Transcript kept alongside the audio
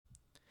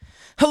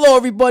Hello,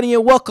 everybody,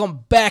 and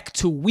welcome back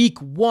to Week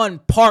 1,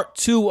 Part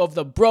 2 of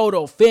the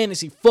Brodo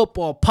Fantasy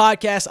Football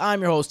Podcast.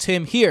 I'm your host,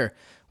 Tim, here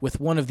with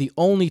one of the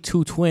only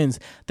two twins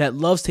that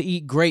loves to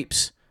eat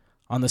grapes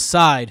on the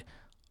side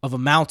of a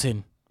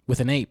mountain with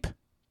an ape,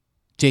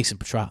 Jason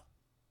Petrot.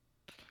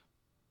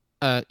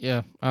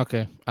 Yeah,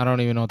 okay. I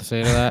don't even know what to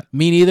say to that.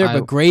 Me neither,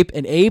 but grape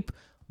and ape,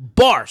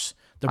 bars.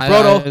 The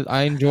Brodo.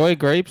 I enjoy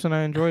grapes and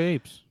I enjoy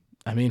apes.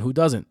 I mean, who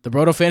doesn't? The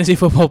Brodo Fantasy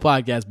Football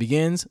Podcast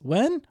begins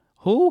when?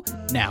 Who?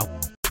 Now.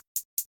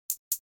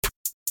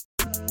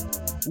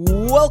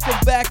 Welcome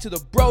back to the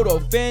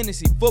Brodo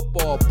Fantasy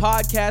Football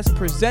Podcast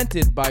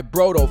presented by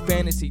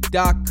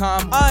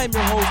BrodoFantasy.com. I'm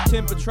your host,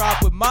 Tim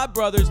Petrop, with my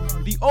brothers,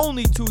 the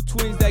only two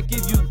twins that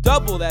give you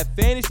double that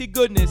fantasy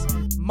goodness,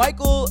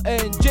 Michael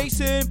and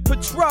Jason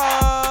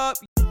Petrop.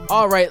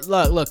 All right,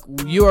 look,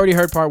 you already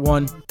heard part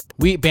one.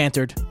 We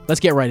bantered. Let's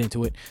get right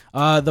into it.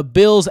 The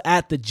Bills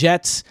at the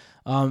Jets.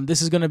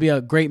 This is going to be a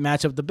great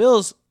matchup. The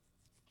Bills,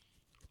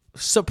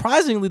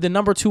 surprisingly, the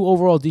number 2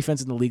 overall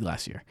defense in the league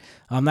last year.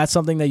 That's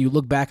something that you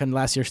look back on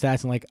last year's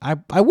stats and like,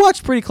 I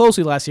watched pretty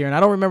closely last year and I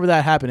don't remember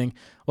that happening.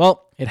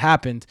 Well, it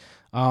happened.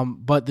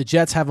 But the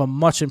Jets have a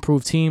much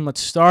improved team.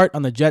 Let's start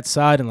on the Jets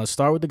side and let's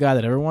start with the guy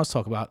that everyone wants to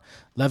talk about,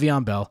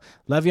 Le'Veon Bell.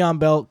 Le'Veon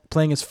Bell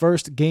playing his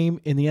first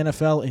game in the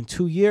NFL in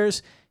 2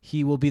 years.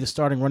 He will be the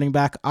starting running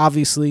back.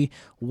 Obviously,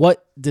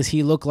 what does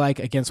he look like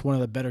against one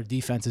of the better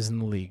defenses in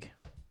the league?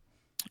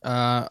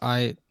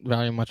 I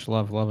very much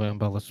love Le'Veon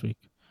Bell this week.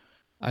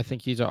 I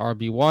think he's an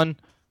RB1.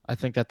 I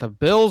think that the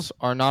Bills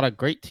are not a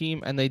great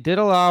team, and they did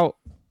allow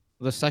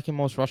the second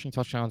most rushing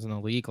touchdowns in the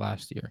league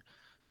last year.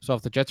 So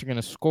if the Jets are going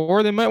to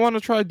score, they might want to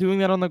try doing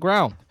that on the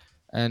ground.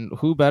 And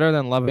who better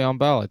than Le'Veon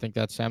Bell? I think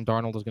that Sam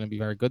Darnold is going to be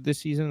very good this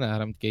season.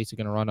 Adam Gase is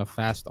going to run a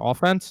fast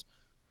offense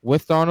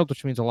with Darnold,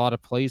 which means a lot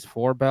of plays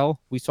for Bell.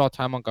 We saw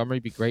Ty Montgomery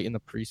be great in the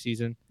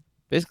preseason,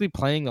 basically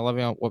playing what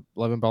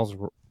Le'Veon Bell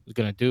is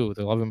going to do,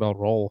 the Le'Veon Bell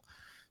role.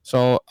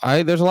 So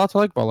there's a lot to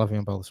like about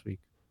Le'Veon Bell this week.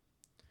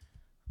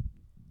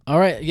 All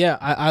right, yeah,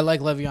 I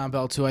like Le'Veon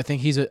Bell too. I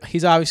think he's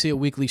obviously a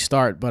weekly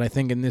start, but I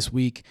think in this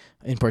week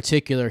in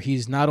particular,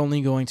 he's not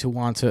only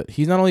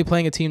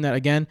playing a team that,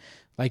 again,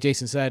 like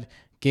Jason said,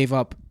 gave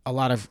up a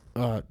lot of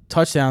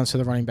touchdowns to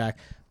the running back,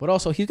 but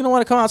also he's gonna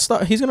want to come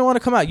out. He's gonna want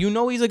to come out. You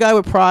know, he's a guy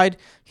with pride.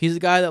 He's a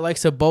guy that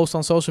likes to boast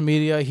on social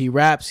media. He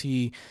raps.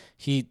 He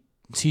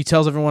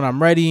tells everyone,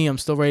 "I'm ready. I'm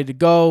still ready to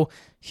go."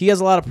 He has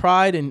a lot of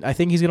pride, and I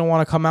think he's gonna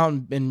want to come out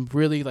and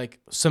really like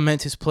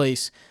cement his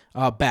place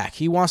back.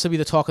 He wants to be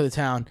the talk of the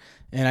town,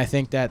 and I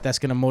think that's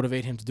going to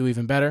motivate him to do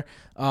even better.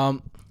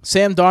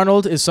 Sam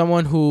Darnold is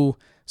someone who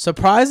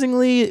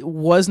surprisingly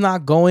was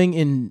not going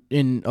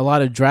in a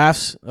lot of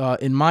drafts,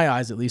 in my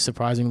eyes at least,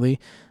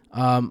 surprisingly.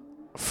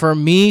 For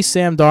me,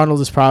 Sam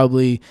Darnold is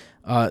probably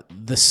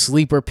the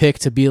sleeper pick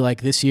to be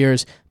like this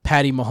year's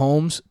Patty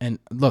Mahomes. And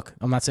look,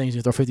 I'm not saying he's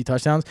going to throw 50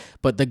 touchdowns,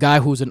 but the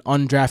guy who's an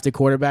undrafted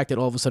quarterback that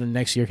all of a sudden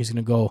next year he's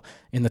going to go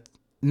in the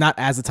not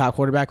as a top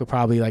quarterback, but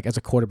probably like as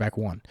a quarterback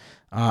one.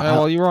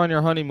 While you were on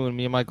your honeymoon,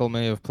 me and Michael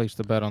may have placed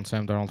a bet on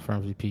Sam Darnold for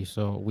MVP,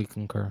 so we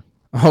concur.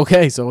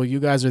 Okay, so you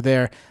guys are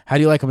there. How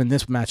do you like him in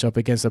this matchup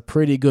against a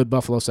pretty good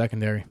Buffalo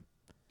secondary?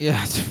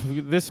 Yeah,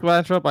 this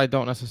matchup, I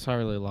don't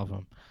necessarily love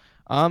him.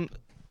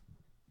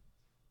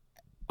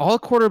 All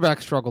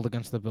quarterbacks struggled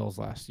against the Bills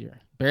last year.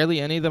 Barely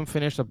any of them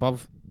finished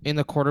above in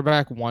the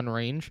quarterback 1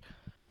 range.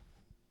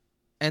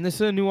 And this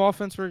is a new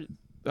offense for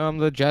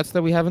the Jets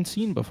that we haven't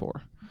seen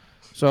before.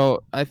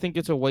 So I think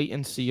it's a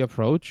wait-and-see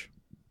approach.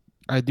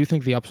 I do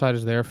think the upside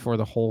is there for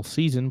the whole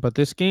season, but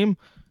this game,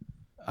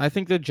 I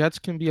think the Jets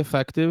can be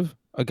effective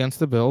against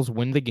the Bills,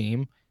 win the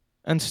game,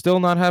 and still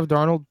not have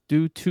Darnold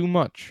do too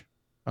much.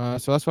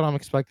 So that's what I'm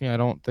expecting. I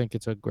don't think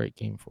it's a great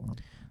game for him.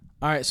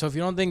 All right, so if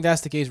you don't think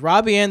that's the case,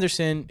 Robbie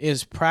Anderson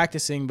is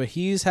practicing, but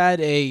he's had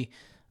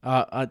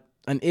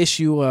an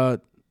issue, a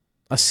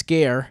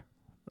scare,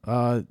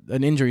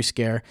 an injury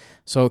scare.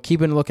 So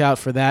keep a lookout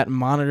for that.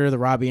 Monitor the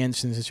Robbie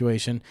Anderson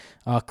situation.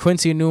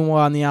 Quincy Enunwa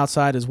on the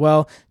outside as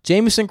well.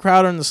 Jamison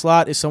Crowder in the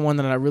slot is someone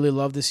that I really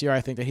love this year.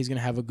 I think that he's going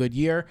to have a good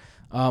year.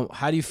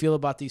 How do you feel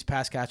about these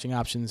pass catching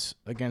options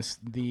against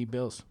the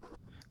Bills?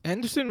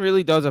 Anderson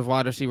really does have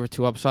wide receiver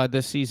 2 upside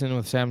this season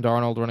with Sam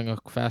Darnold running a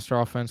faster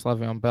offense,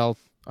 Le'Veon Bell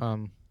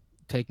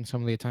taking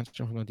some of the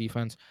attention from the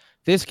defense.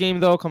 This game,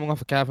 though, coming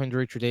off a calf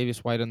injury, Tre'Davious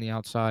White on the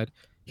outside.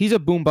 He's a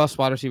boom-bust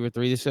wide receiver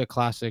 3. This is a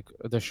classic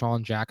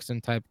Deshaun Jackson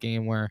type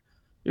game where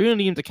you're going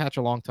to need him to catch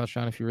a long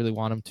touchdown if you really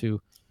want him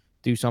to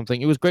do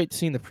something. It was great to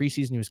see in the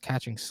preseason he was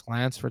catching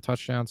slants for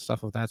touchdowns,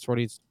 stuff of that sort.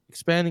 He's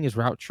expanding his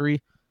route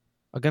tree.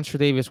 Against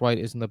Tre'Davious White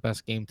isn't the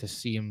best game to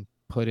see him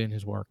put in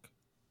his work.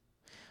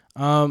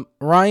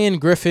 Ryan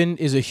Griffin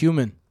is a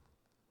human.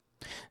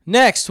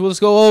 Next, let's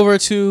go over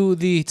to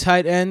the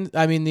tight end.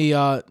 I mean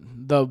the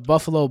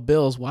Buffalo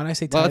Bills. Why did I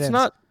say tight end?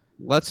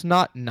 Let's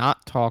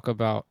not talk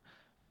about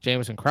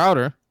Jamison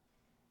Crowder.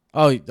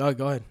 Oh,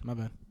 go ahead. My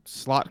bad.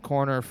 Slot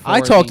corner. I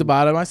talked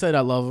about him. I said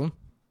I love him.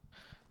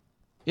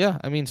 Yeah,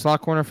 I mean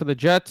slot corner for the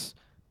Jets.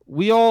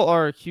 We all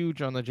are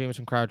huge on the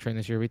Jamison Crowder train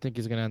this year. We think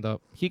he's going to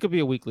he could be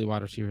a weekly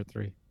wide receiver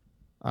 3.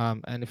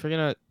 And if you're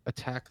gonna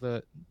attack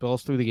the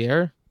Bills through the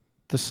air,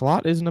 the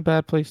slot isn't a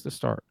bad place to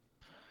start.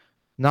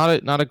 Not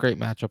a great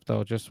matchup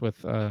though, just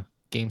with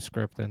game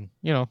script and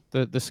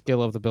the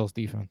skill of the Bills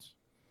defense.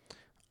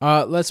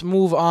 Let's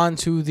move on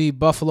to the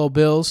Buffalo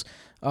Bills.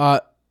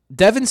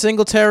 Devin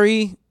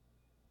Singletary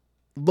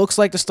looks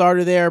like the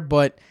starter there,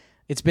 but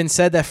it's been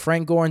said that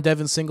Frank Gore and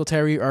Devin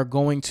Singletary are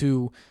going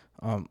to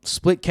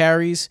split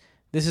carries.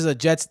 This is a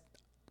Jets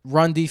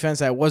run defense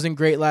that wasn't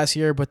great last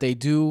year, but they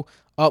do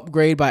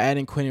upgrade by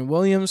adding Quinnen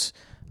Williams,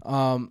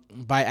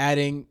 by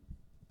adding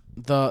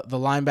the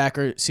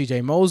linebacker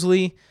C.J.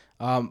 Mosley.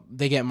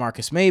 They get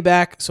Marcus May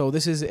back, so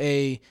this is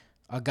a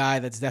guy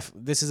that's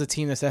this is a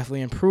team that's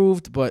definitely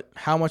improved, but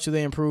how much are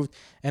they improved?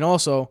 And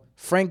also,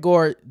 Frank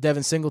Gore,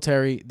 Devin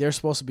Singletary, they're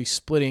supposed to be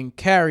splitting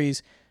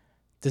carries.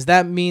 Does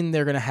that mean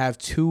they're going to have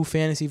two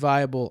fantasy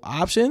viable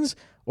options,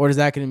 or is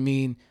that going to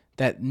mean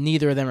that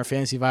neither of them are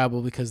fantasy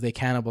viable because they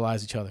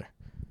cannibalize each other?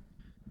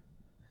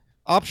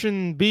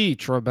 Option B,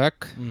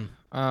 Trebek.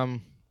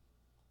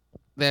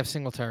 They have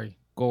Singletary,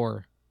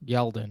 Gore,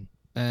 Yeldon,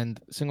 and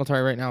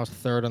Singletary right now is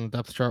third on the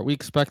depth chart. We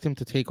expect him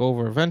to take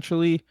over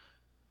eventually,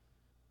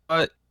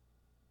 but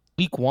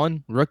week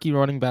one, rookie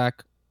running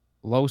back,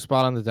 low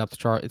spot on the depth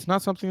chart. It's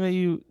not something that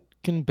you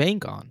can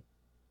bank on.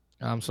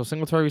 So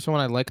Singletary is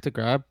someone I'd like to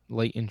grab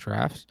late in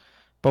drafts.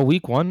 But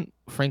week one,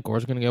 Frank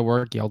Gore's going to get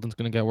work. Yeldon's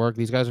going to get work.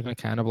 These guys are going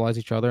to cannibalize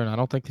each other, and I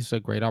don't think this is a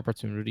great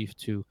opportunity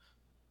to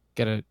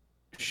get a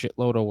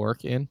shitload of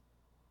work in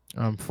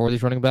for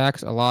these running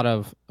backs. A lot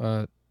of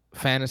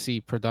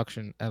fantasy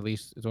production, at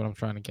least, is what I'm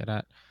trying to get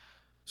at.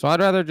 So I'd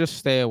rather just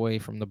stay away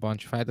from the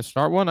bunch. If I had to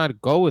start one, I'd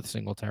go with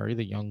Singletary,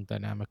 the young,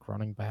 dynamic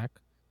running back.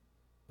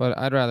 But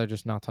I'd rather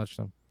just not touch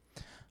them.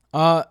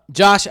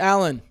 Josh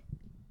Allen.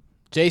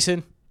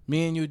 Jason,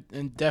 me and you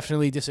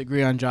definitely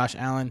disagree on Josh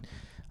Allen.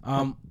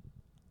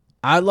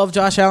 I love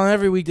Josh Allen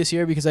every week this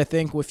year because I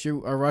think with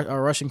you a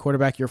rushing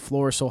quarterback, your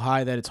floor is so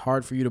high that it's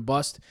hard for you to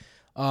bust.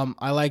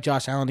 I like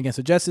Josh Allen against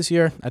the Jets this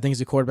year. I think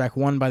he's a quarterback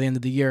one by the end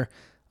of the year.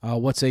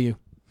 What say you?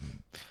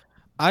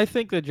 I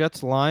think the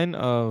Jets line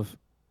of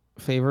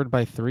favored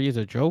by 3 is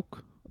a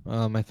joke.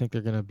 I think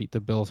they're going to beat the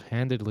Bills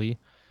handedly.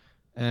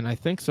 And I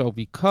think so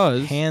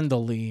because...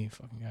 Handily,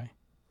 fucking guy.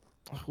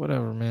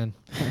 Whatever, man.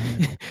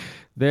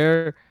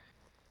 Their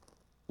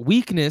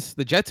weakness,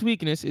 the Jets'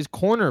 weakness, is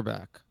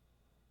cornerback.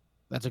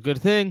 That's a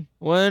good thing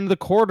when the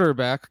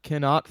quarterback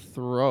cannot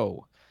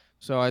throw.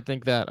 So I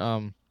think that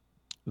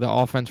the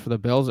offense for the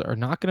Bills are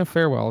not going to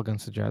fare well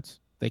against the Jets.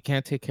 They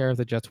can't take care of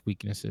the Jets'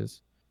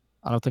 weaknesses.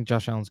 I don't think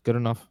Josh Allen's good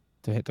enough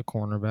to hit the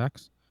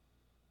cornerbacks.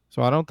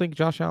 So I don't think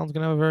Josh Allen's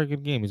going to have a very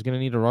good game. He's going to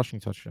need a rushing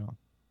touchdown.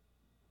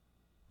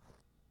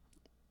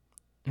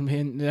 I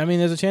mean,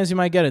 there's a chance he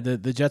might get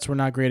it. The Jets were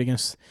not great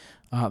against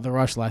the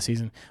rush last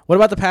season. What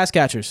about the pass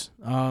catchers?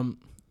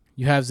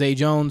 You have Zay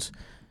Jones.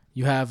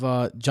 You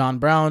have John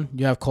Brown.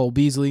 You have Cole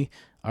Beasley.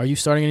 Are you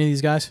starting any of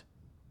these guys?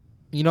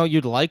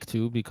 You'd like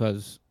to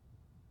because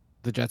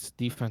the Jets'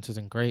 defense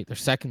isn't great. They're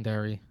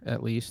secondary,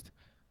 at least.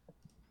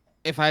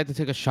 If I had to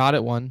take a shot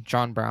at one,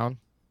 John Brown,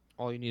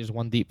 all you need is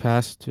one deep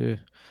pass to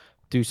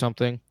do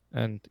something.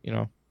 And,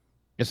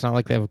 it's not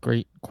like they have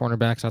great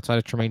cornerbacks outside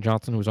of Tremaine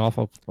Johnson, who was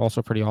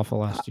also pretty awful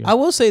last year. I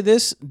will say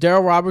this,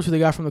 Darryl Roberts, who they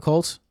got from the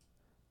Colts,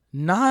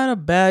 not a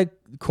bad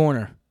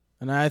corner.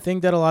 And I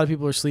think that a lot of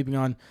people are sleeping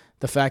on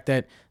the fact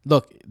that,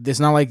 look, it's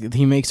not like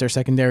he makes their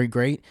secondary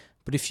great,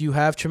 but if you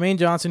have Tremaine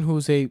Johnson,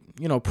 who's a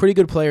pretty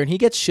good player, and he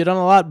gets shit on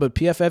a lot, but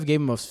PFF gave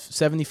him a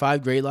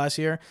 75 grade last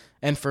year.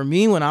 And for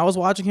me, when I was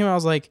watching him, I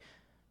was like,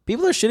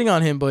 people are shitting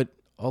on him, but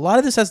a lot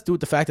of this has to do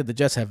with the fact that the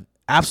Jets have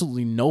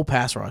absolutely no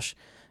pass rush,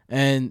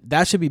 and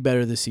that should be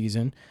better this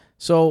season.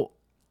 So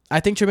I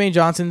think Tremaine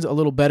Johnson's a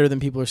little better than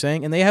people are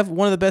saying, and they have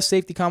one of the best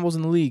safety combos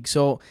in the league.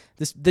 So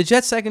the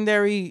Jets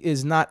secondary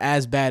is not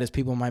as bad as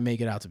people might make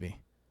it out to be.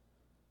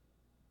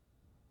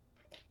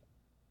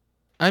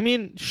 I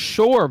mean,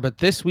 sure, but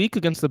this week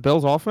against the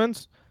Bills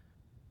offense,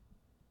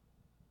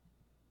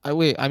 I'm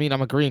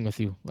agreeing with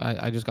you.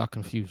 I just got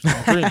confused.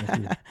 I'm agreeing with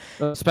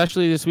you.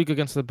 Especially this week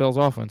against the Bills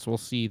offense, we'll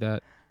see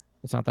that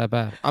it's not that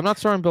bad. I'm not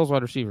starting Bills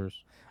wide receivers.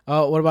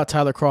 What about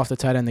Tyler Kroft, the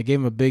tight end? They gave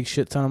him a big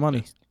shit ton of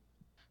money.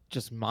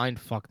 Just mind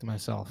fucked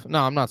myself. No,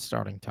 I'm not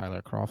starting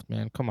Tyler Kroft,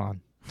 man. Come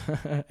on.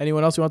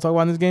 Anyone else you want to talk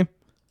about in this game?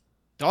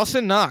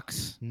 Dawson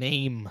Knox.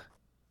 Name.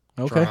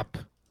 Okay. Drop.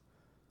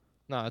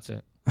 No, that's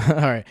it. All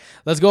right.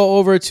 Let's go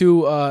over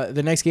to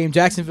the next game,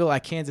 Jacksonville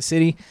at Kansas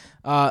City.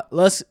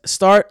 Let's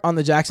start on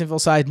the Jacksonville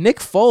side. Nick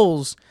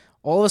Foles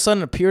all of a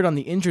sudden appeared on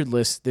the injured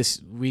list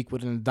this week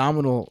with an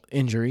abdominal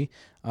injury.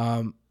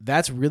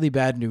 That's really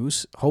bad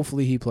news.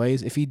 Hopefully he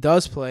plays. If he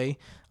does play,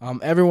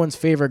 everyone's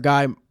favorite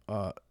guy,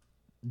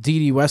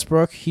 D.D.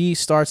 Westbrook, he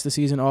starts the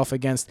season off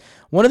against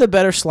one of the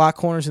better slot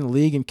corners in the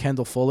league in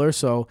Kendall Fuller.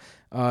 So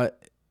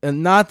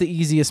not the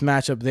easiest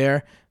matchup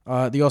there.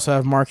 They also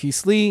have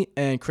Marquise Lee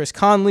and Chris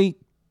Conley,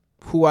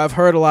 who I've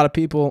heard a lot of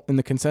people in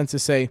the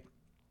consensus say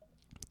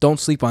don't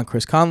sleep on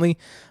Chris Conley.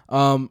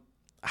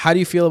 How do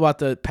you feel about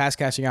the pass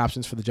catching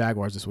options for the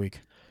Jaguars this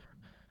week?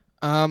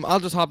 I'll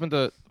just hop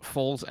into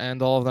Foles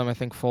and all of them. I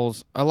think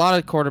Foles, a lot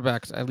of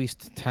quarterbacks, at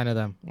least 10 of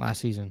them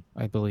last season,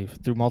 I believe,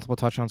 threw multiple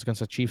touchdowns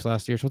against the Chiefs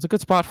last year. So it's a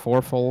good spot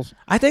for Foles.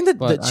 I think that the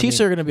But I Chiefs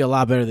mean, are going to be a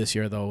lot better this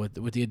year, though,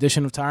 with the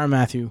addition of Tyrann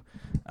Mathieu,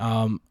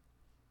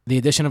 the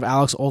addition of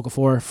Alex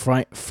Okafor,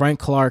 Frank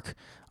Clark.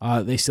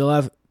 They still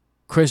have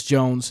Chris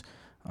Jones.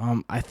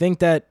 I think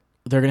that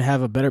they're going to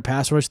have a better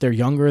pass rush. They're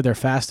younger, they're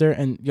faster,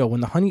 and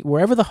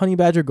wherever the Honey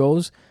Badger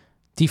goes,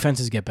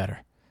 defenses get better.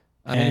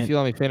 I mean, if you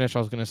let me finish, I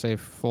was going to say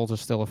Foles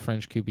is still a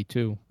French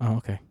QB2. Oh,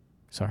 okay.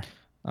 Sorry.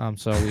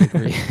 So we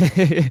agree.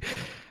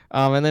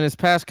 And then his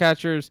pass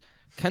catchers,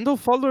 Kendall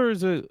Fuller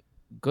is a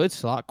good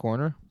slot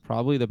corner,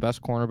 probably the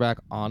best cornerback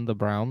on the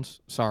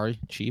Browns. Sorry,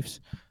 Chiefs.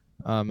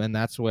 And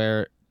that's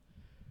where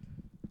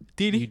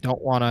you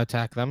don't want to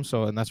attack them.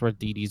 And that's where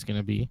Didi's going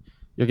to be.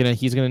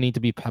 He's gonna need to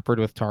be peppered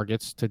with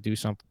targets to do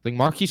something.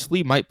 Marquise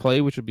Lee might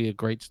play, which would be a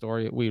great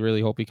story. We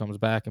really hope he comes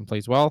back and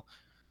plays well.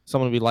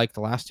 Someone we liked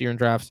last year in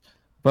drafts.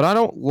 But I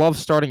don't love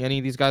starting any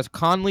of these guys.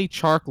 Conley,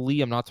 Chark,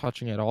 Lee, I'm not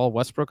touching at all.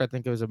 Westbrook, I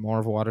think it was more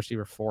of a wide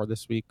receiver 4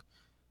 this week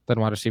than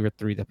wide receiver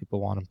 3 that people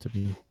want him to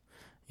be.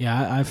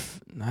 Yeah,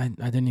 I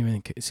didn't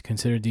even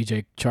consider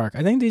DJ Chark.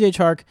 I think DJ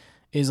Chark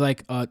is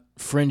like a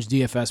fringe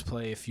DFS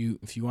play if you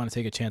want to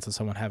take a chance on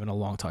someone having a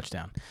long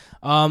touchdown.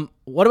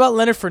 What about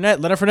Leonard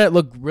Fournette? Leonard Fournette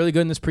looked really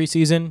good in this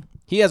preseason.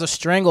 He has a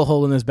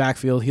stranglehold in his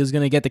backfield. He's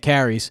going to get the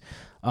carries.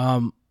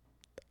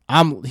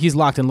 He's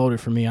locked and loaded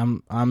for me.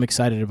 I'm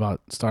excited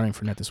about starting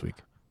Fournette this week.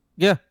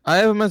 Yeah, I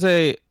have him as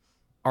a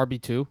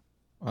RB2,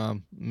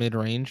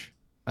 mid-range.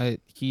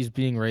 He's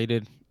being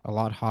rated a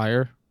lot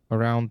higher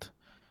around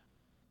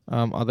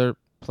other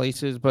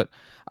places, but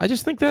I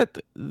just think that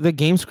the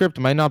game script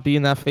might not be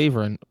in that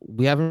favor, and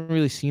we haven't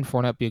really seen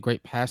Fournette be a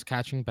great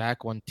pass-catching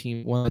back when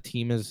the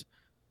team is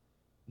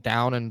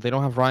down and they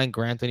don't have Ryan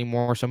Grant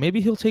anymore. So maybe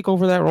he'll take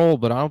over that role,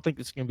 but I don't think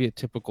it's going to be a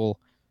typical,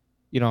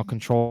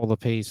 control the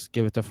pace,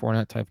 give it to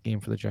Fournette type game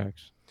for the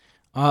Jags.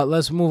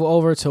 Let's move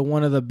over to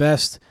one of the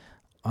best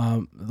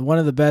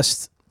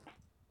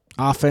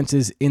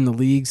offenses in the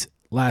leagues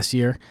last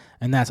year,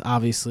 and that's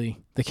obviously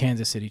the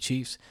Kansas City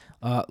Chiefs.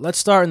 Let's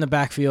start in the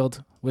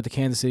backfield with the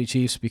Kansas City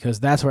Chiefs because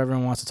that's what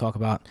everyone wants to talk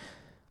about.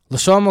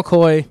 LaShawn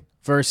McCoy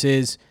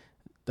versus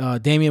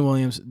Damian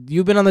Williams.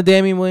 You've been on the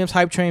Damian Williams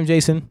hype train,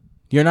 Jason.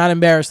 You're not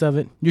embarrassed of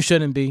it. You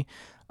shouldn't be.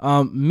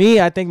 I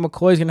think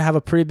McCoy's going to have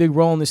a pretty big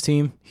role in this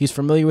team. He's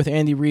familiar with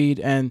Andy Reid,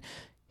 and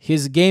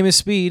his game is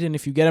speed, and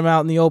if you get him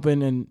out in the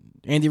open, and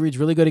Andy Reid's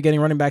really good at getting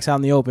running backs out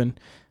in the open,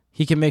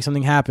 he can make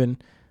something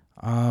happen.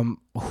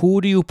 Who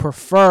do you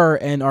prefer,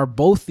 and are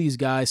both these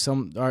guys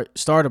are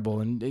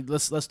startable? And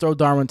let's throw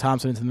Darwin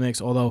Thompson into the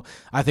mix, although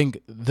I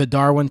think the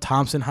Darwin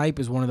Thompson hype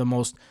is one of the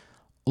most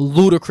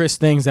ludicrous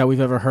things that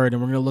we've ever heard,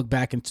 and we're going to look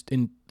back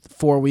in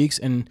 4 weeks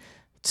and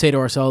say to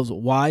ourselves,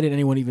 why did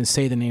anyone even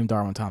say the name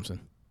Darwin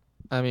Thompson?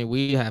 I mean,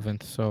 we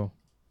haven't, so...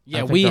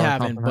 Yeah, we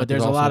haven't, but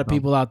there's a lot of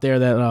people out there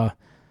that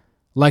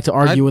like to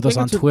argue with us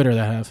on Twitter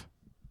that have.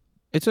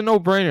 It's a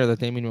no-brainer that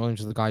Damian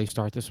Williams is the guy you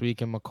start this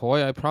week, and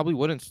McCoy, I probably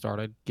wouldn't start.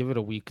 I'd give it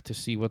a week to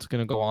see what's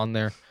going to go on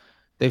there.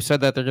 They've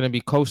said that they're going to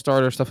be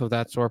co-starter, stuff of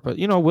that sort, but,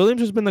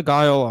 Williams has been the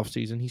guy all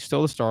offseason. He's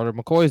still the starter.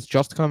 McCoy is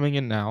just coming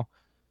in now,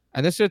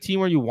 and this is a team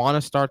where you want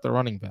to start the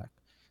running back,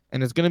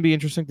 and it's going to be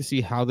interesting to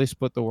see how they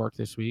split the work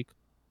this week.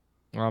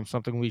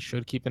 Something we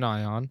should keep an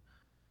eye on.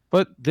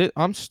 But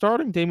I'm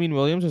starting Damian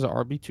Williams as an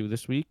RB2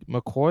 this week.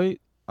 McCoy,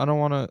 I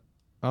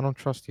don't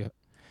trust yet.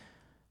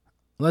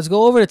 Let's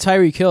go over to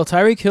Tyreek Hill.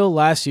 Tyreek Hill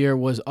last year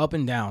was up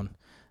and down.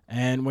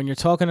 And when you're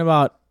talking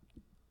about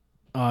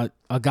a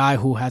guy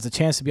who has a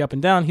chance to be up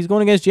and down, he's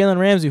going against Jalen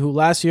Ramsey, who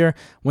last year,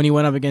 when he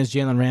went up against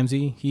Jalen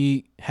Ramsey,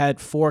 he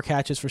had 4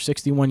 catches for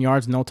 61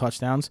 yards, no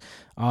touchdowns,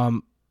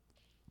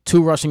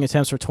 2 rushing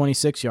attempts for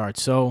 26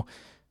 yards. So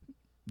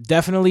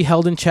definitely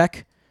held in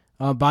check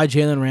by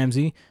Jalen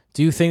Ramsey.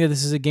 Do you think that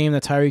this is a game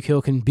that Tyreek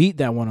Hill can beat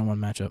that one-on-one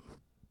matchup?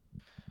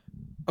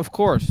 Of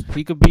course.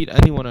 He could beat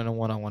anyone in a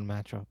one-on-one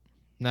matchup.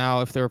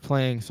 Now, if they were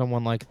playing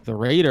someone like the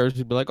Raiders,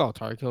 you'd be like, oh,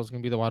 Tyreek Hill's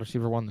going to be the wide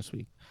receiver 1 this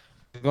week.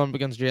 Going up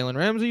against Jalen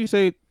Ramsey, you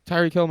say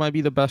Tyreek Hill might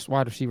be the best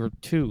wide receiver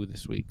 2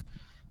 this week.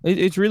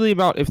 It's really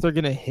about if they're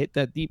going to hit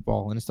that deep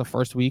ball, and it's the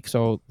first week,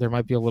 so there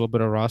might be a little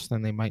bit of rust,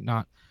 and they might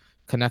not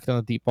connect on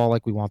the deep ball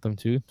like we want them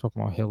to.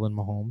 Talking about Hill and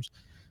Mahomes.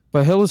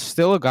 But Hill is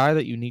still a guy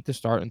that you need to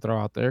start and throw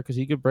out there because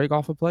he could break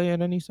off a play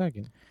at any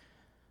second.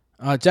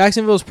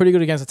 Jacksonville was pretty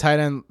good against the tight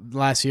end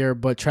last year,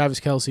 but Travis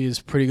Kelce is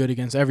pretty good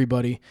against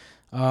everybody.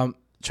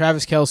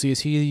 Travis Kelce, is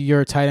he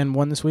your tight end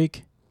 1 this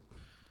week?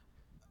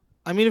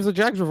 I mean, if the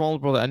Jags were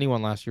vulnerable to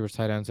anyone last year with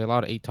tight ends, they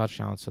allowed 8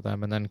 touchdowns to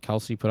them, and then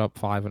Kelce put up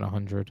 5 and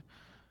 100.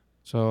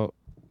 So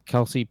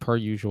Kelce, per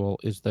usual,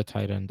 is the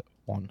tight end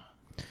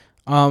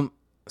 1.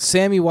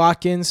 Sammy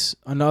Watkins,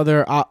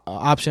 another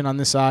option on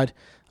this side.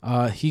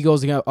 He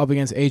goes up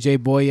against A.J.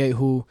 Boye,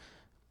 who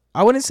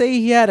I wouldn't say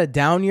he had a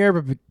down year,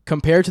 but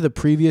compared to the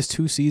previous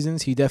 2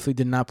 seasons, he definitely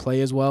did not play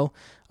as well.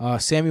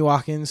 Sammy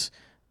Watkins,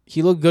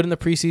 he looked good in the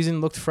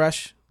preseason, looked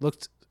fresh,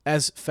 looked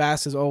as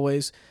fast as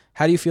always.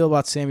 How do you feel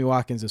about Sammy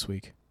Watkins this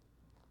week?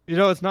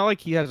 It's not like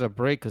he has a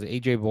break because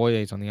AJ Boye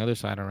is on the other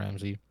side of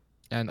Ramsey.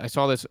 And I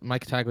saw this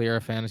Mike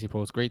Tagliera fantasy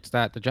post. Great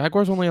stat. The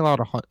Jaguars only allowed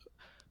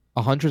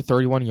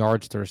 131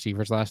 yards to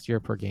receivers last year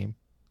per game.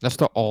 That's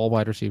to all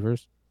wide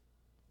receivers.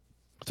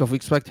 So if we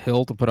expect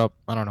Hill to put up,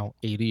 I don't know,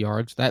 80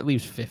 yards, that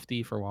leaves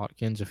 50 for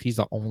Watkins if he's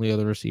the only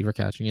other receiver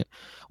catching it.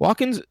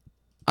 Watkins,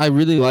 I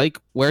really like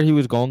where he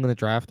was going in the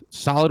draft.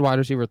 Solid wide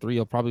receiver 3.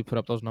 He'll probably put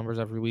up those numbers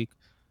every week.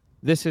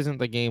 This isn't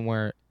the game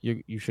where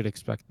you should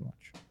expect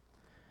much.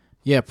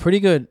 Yeah, pretty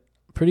good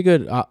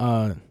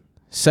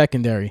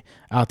secondary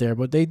out there,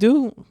 but they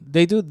do.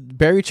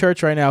 Barry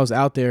Church right now is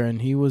out there,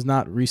 and he was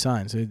not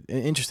re-signed. So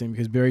interesting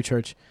because Barry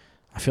Church,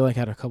 I feel like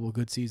had a couple of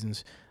good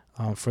seasons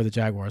for the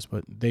Jaguars,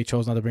 but they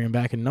chose not to bring him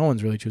back, and no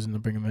one's really choosing to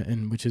bring him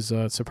in, which is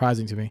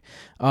surprising to me.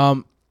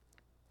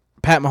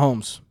 Pat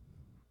Mahomes.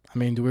 I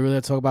mean, do we really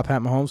have to talk about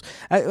Pat Mahomes?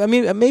 I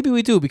mean, maybe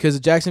we do because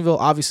Jacksonville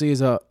obviously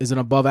is an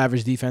above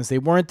average defense. They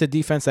weren't the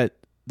defense that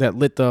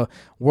lit the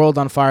world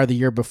on fire the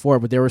year before,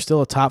 but they were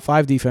still a top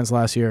 5 defense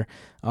last year.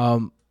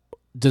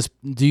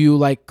 Do you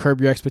like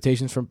curb your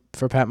expectations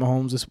for Pat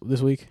Mahomes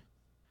this week?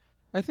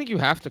 I think you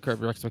have to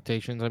curb your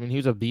expectations. I mean, he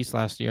was a beast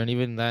last year, and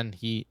even then,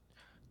 he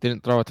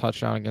didn't throw a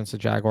touchdown against the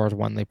Jaguars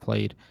when they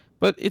played.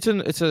 But it's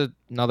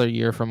another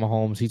year for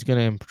Mahomes. He's going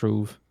to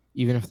improve,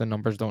 even if the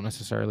numbers don't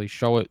necessarily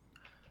show it.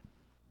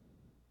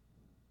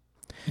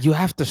 You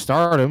have to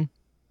start him.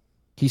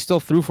 He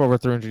still threw for over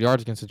 300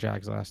 yards against the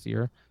Jags last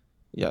year.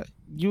 Yeah,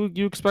 you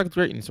expect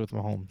greatness with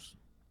Mahomes.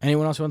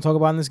 Anyone else you want to talk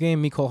about in this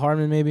game? Mecole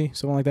Hardman, maybe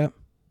something like that.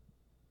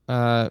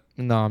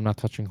 No, I'm not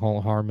touching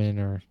Hardman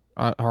or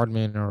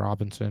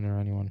Robinson or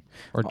anyone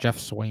or Jeff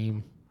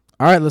Swaim.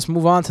 All right, let's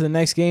move on to the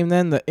next game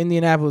then. The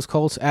Indianapolis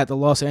Colts at the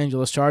Los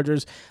Angeles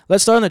Chargers.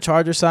 Let's start on the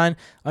Chargers side.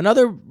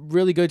 Another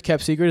really good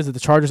kept secret is that the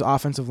Chargers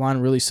offensive line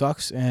really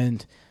sucks,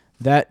 and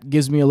that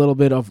gives me a little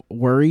bit of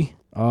worry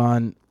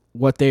on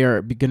what they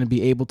are going to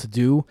be able to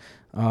do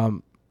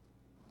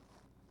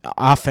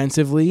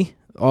offensively.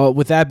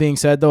 With that being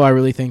said, though, I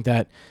really think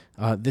that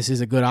this is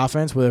a good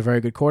offense with a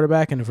very good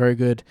quarterback and a very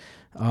good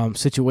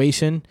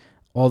situation.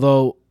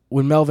 Although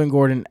with Melvin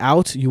Gordon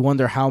out, you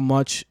wonder how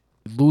much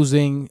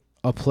losing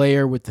a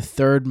player with the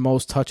 3rd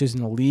most touches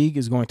in the league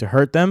is going to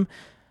hurt them.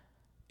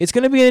 It's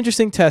going to be an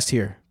interesting test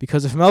here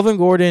because if Melvin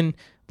Gordon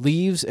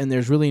leaves and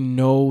there's really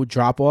no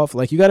drop-off,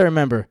 like you got to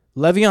remember,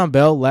 Le'Veon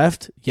Bell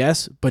left,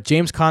 yes, but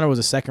James Conner was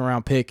a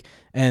 2nd-round pick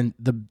and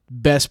the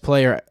best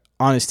player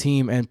on his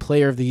team and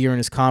player of the year in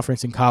his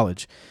conference in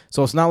college.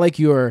 So it's not like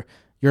you're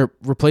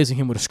replacing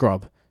him with a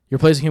scrub. You're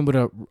replacing him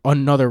with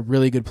another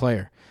really good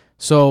player.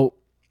 So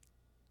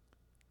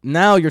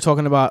now you're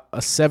talking about a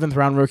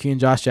 7th-round rookie in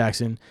Josh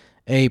Jackson,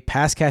 a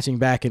pass-catching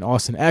back in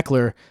Austin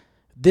Eckler.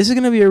 This is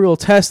going to be a real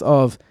test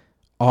of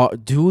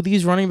do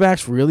these running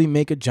backs really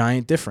make a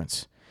giant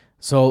difference?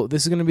 So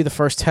this is going to be the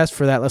first test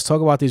for that. Let's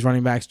talk about these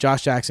running backs.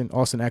 Josh Jackson,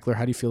 Austin Eckler.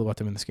 How do you feel about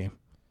them in this game?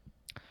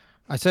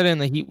 I said in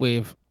the heat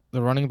wave,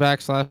 the running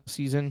backs last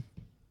season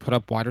put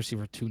up wide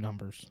receiver 2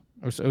 numbers.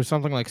 It was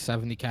something like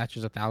 70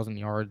 catches, 1,000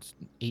 yards,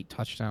 8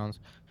 touchdowns.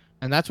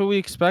 And that's what we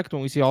expect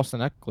when we see Austin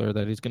Eckler,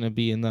 that he's going to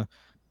be in the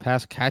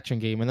pass catching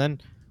game. And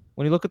then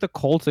when you look at the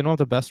Colts, they don't have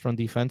the best run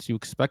defense. You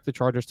expect the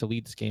Chargers to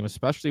lead this game,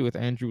 especially with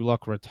Andrew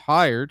Luck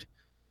retired.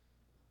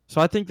 So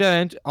I think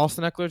that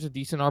Austin Eckler is a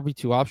decent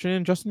RB2 option,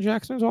 and Justin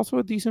Jackson is also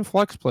a decent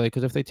flex play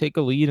because if they take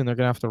a lead and they're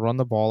going to have to run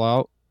the ball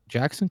out,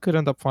 Jackson could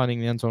end up finding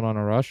the end zone on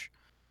a rush.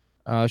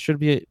 Should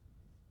be a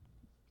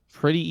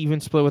pretty even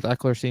split with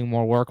Eckler seeing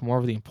more work, more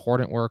of the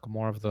important work,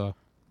 more of the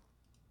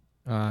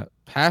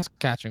pass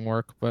catching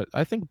work. But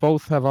I think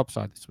both have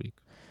upside this week.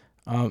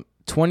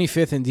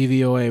 25th in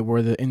DVOA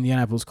were the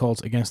Indianapolis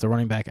Colts against the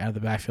running back out of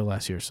the backfield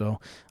last year. So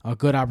a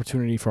good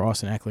opportunity for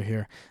Austin Eckler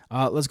here.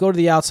 Let's go to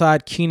the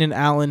outside. Keenan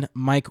Allen,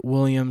 Mike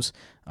Williams,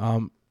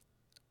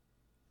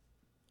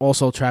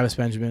 also Travis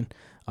Benjamin.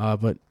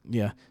 But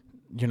yeah,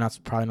 you're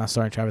probably not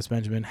starting Travis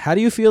Benjamin. How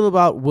do you feel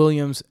about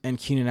Williams and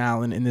Keenan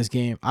Allen in this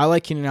game? I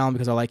like Keenan Allen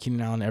because I like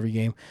Keenan Allen every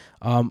game.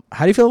 How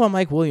do you feel about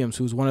Mike Williams,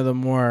 who's one of the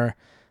more,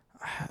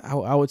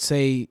 I would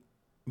say,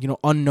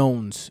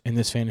 unknowns in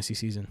this fantasy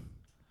season?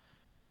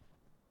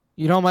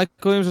 Mike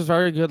Williams was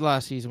very good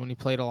last season when he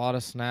played a lot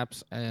of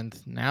snaps, and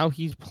now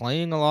he's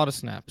playing a lot of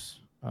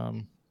snaps.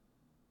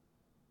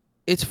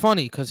 It's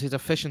funny because his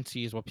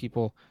efficiency is what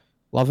people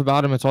love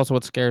about him. It's also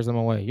what scares them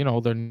away.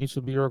 There needs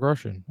to be a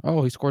regression.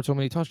 Oh, he scored so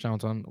many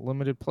touchdowns on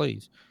limited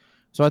plays.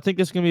 So I think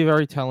this is going to be a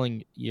very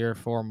telling year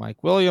for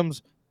Mike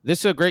Williams. This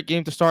is a great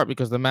game to start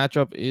because the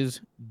matchup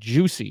is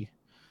juicy.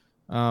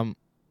 Who's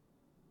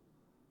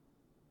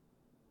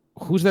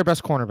their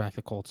best cornerback,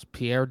 the Colts?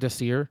 Pierre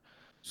Desir.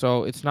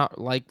 So it's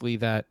not likely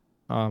that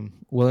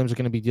Williams is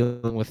going to be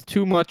dealing with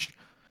too much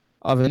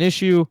of an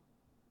issue.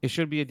 It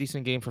should be a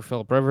decent game for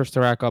Philip Rivers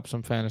to rack up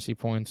some fantasy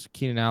points.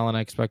 Keenan Allen,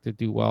 I expect to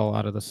do well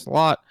out of the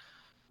slot.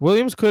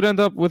 Williams could end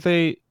up with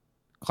a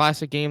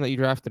classic game that you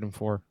drafted him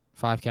for.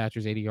 5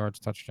 catches, 80 yards,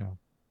 touchdown.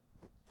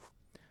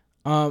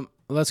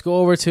 Let's go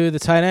over to the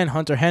tight end,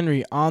 Hunter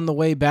Henry, on the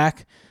way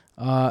back.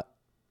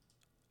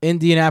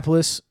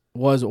 Indianapolis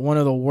was one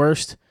of the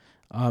worst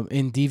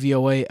in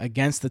DVOA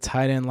against the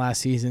tight end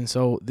last season.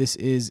 So this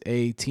is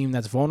a team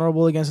that's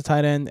vulnerable against the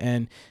tight end,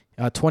 and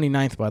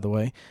 29th, by the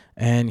way.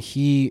 And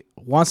he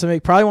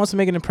probably wants to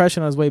make an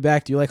impression on his way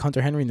back. Do you like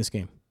Hunter Henry in this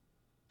game?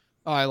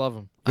 Oh, I love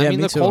him. Yeah, I mean,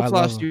 me the too. Colts I love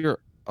last him. year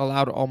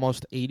allowed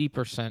almost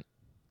 80%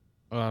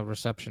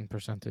 reception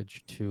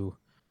percentage to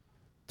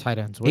tight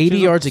ends, which 80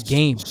 is yards a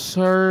game.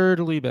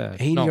 absurdly bad.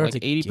 80 no, yards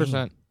like a 80%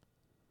 game.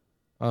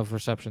 of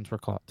receptions were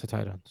caught to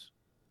tight ends.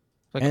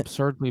 It's like And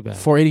absurdly bad.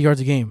 For 80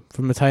 yards a game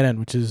from the tight end,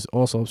 which is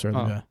also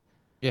absurdly Oh, bad.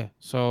 yeah,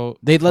 so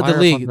They led the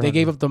fire league. Hunter They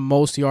gave Henry. up the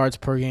most yards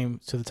per game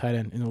to the tight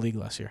end in the league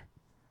last year.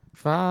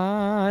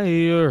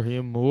 Fire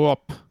him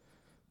up.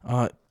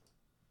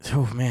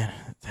 Oh man,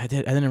 I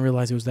didn't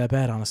realize it was that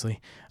bad.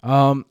 Honestly,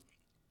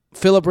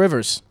 Phillip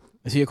Rivers,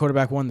 is he a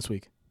quarterback one this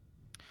week?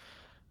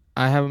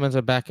 I have him as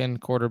a back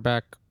end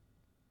quarterback,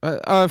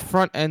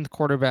 front end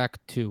quarterback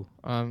two.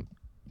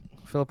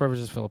 Phillip Rivers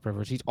is Phillip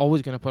Rivers. He's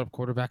always going to put up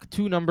quarterback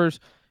two numbers.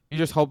 You're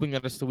just hoping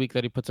that it's the week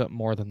that he puts up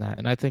more than that.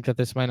 And I think that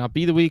this might not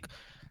be the week.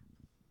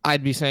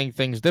 I'd be saying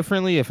things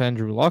differently if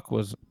Andrew Luck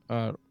was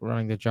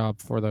running the job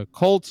for the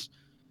Colts.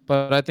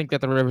 But I think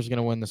that the Rivers are going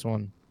to win this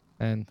one.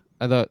 And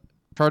the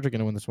Chargers are going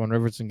to win this one.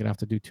 Rivers isn't going to have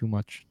to do too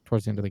much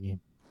towards the end of the game.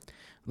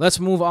 Let's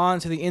move on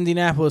to the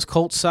Indianapolis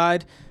Colts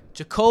side.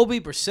 Jacoby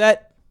Brissett.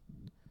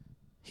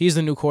 He's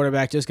the new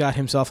quarterback. Just got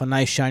himself a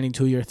nice, shiny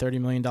 2-year, $30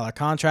 million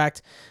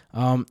contract.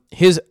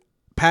 His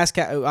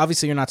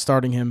obviously you're not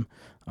starting him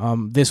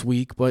this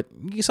week, but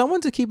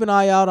someone to keep an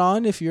eye out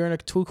on if you're in a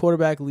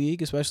 2-quarterback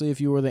league, especially if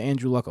you were the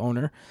Andrew Luck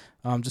owner.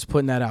 Just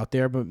putting that out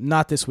there, but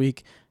not this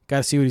week. Got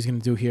to see what he's going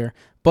to do here.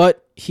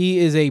 But he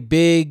is a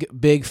big,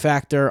 big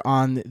factor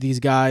on these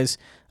guys,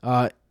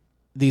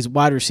 these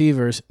wide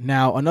receivers.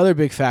 Now, another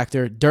big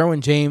factor,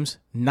 Derwin James,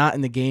 not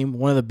in the game,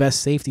 one of the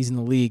best safeties in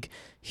the league.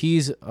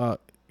 He's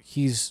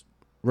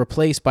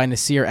replaced by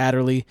Nasir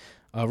Adderley,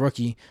 a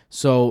rookie.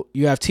 So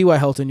you have T.Y.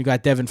 Hilton, you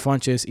got Devin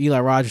Funchess, Eli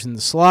Rogers in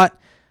the slot,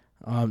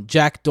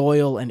 Jack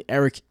Doyle and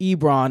Eric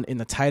Ebron in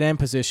the tight end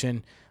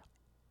position.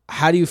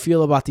 How do you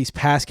feel about these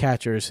pass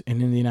catchers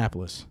in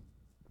Indianapolis?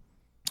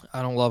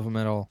 I don't love them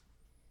at all.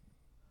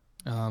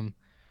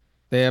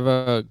 They have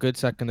a good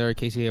secondary.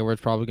 Casey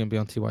Hayward's probably going to be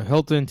on T.Y.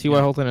 Hilton. T.Y.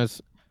 Hilton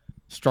has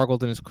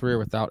struggled in his career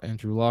without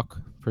Andrew Luck,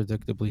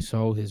 predictably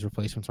so. His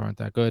replacements aren't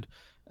that good.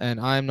 And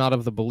I'm not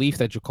of the belief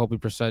that Jacoby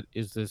Brissett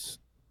is this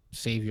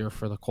savior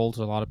for the Colts.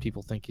 A lot of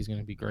people think he's going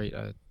to be great.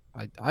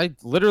 I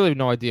literally have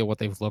no idea what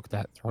they've looked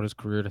at throughout his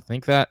career to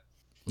think that.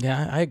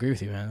 Yeah, I agree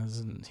with you,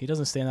 man. He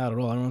doesn't stand out at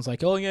all. Everyone's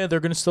like, oh, yeah,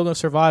 they're still going to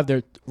survive.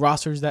 Their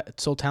roster's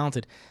that so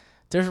talented.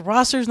 Their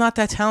roster's not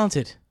that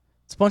talented.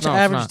 It's a bunch of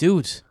average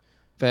dudes.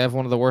 They have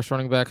one of the worst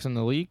running backs in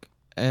the league,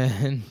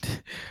 and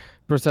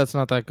Brissett's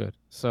not that good.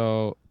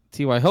 So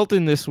T.Y.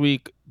 Hilton this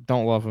week,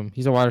 don't love him.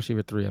 He's a wide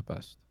receiver 3 at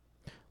best.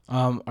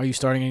 Are you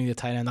starting any of the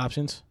tight end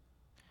options?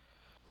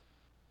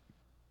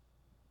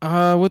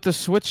 With the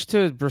switch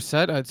to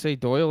Brissett, I'd say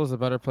Doyle is a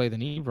better play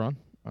than Ebron.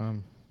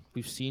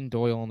 We've seen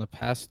Doyle in the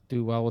past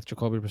do well with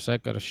Jacoby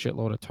Brissett. Got a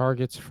shitload of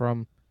targets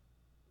from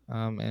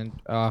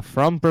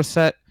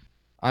Brissett.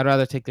 I'd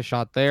rather take the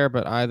shot there,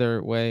 but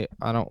either way,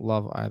 I don't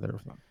love either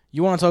of them.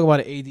 You want to talk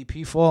about an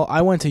ADP fall?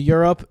 I went to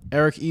Europe.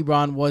 Eric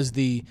Ebron was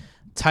the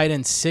tight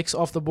end 6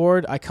 off the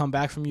board. I come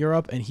back from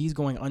Europe, and he's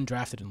going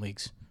undrafted in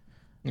leagues.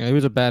 Yeah, he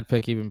was a bad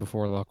pick even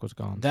before Luck was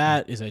gone.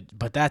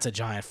 But that's a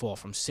giant fall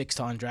from 6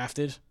 to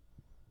undrafted.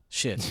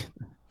 Shit,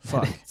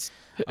 fuck.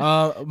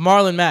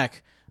 Marlon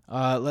Mack.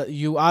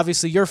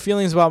 Your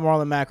feelings about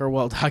Marlon Mack are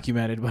well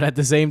documented, but at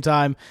the same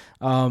time,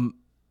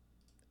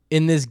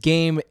 in this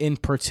game in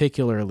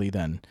particularly,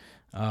 then,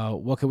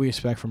 what can we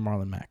expect from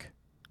Marlon Mack?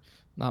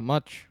 Not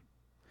much.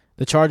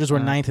 The Chargers were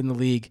 9th in the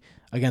league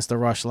against the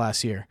rush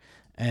last year,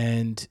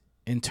 and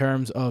in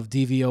terms of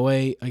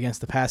DVOA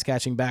against the pass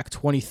catching back,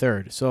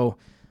 23rd. So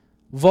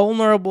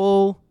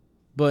vulnerable,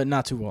 but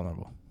not too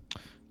vulnerable.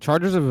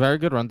 Chargers have a very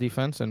good run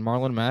defense, and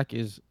Marlon Mack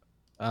is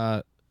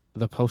the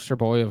poster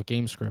boy of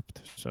game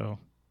script. So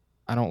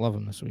I don't love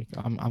him this week.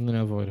 I'm going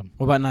to avoid him.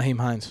 What about Nyheim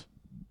Hines?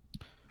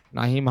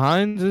 Nyheim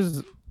Hines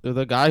is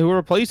the guy who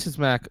replaces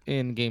Mack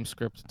in game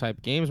script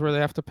type games where they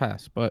have to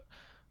pass. But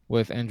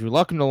with Andrew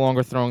Luck no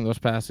longer throwing those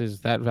passes,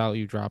 that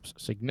value drops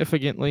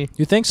significantly.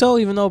 You think so?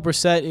 Even though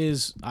Brissett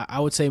is, I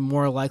would say,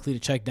 more likely to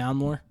check down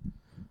more?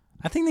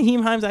 I think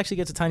Nyheim Hines actually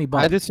gets a tiny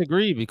bump. I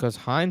disagree because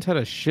Hines had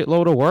a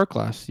shitload of work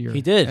last year.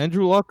 He did.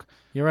 Andrew Luck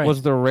You're right.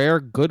 was the rare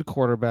good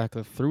quarterback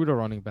that threw to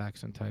running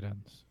backs and tight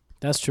ends.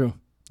 That's true.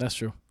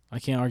 I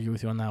can't argue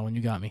with you on that one.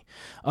 You got me.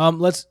 We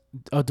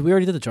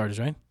already did the Chargers,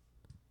 right?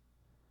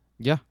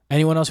 Yeah.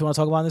 Anyone else you want to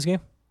talk about in this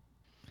game?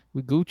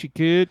 We Gucci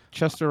Kid,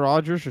 Chester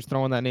Rogers, just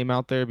throwing that name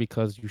out there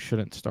because you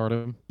shouldn't start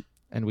him,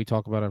 and we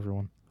talk about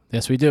everyone.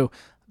 Yes, we do.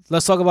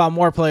 Let's talk about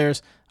more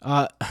players.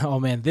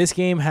 This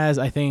game has,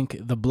 I think,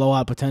 the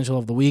blowout potential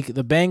of the week.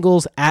 The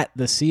Bengals at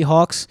the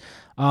Seahawks.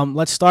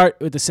 Let's start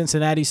with the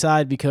Cincinnati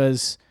side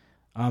because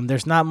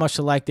there's not much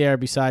to like there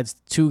besides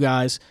 2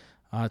 guys.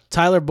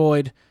 Tyler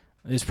Boyd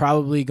is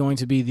probably going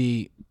to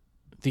be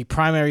the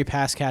primary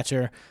pass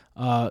catcher.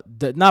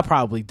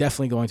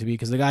 Definitely going to be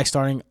because the guy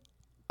starting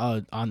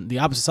on the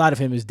opposite side of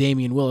him is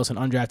Damian Willis, an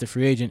undrafted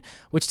free agent,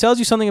 which tells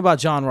you something about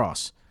John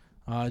Ross.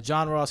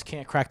 John Ross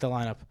can't crack the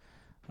lineup,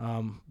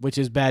 which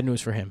is bad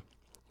news for him.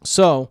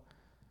 So,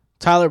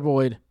 Tyler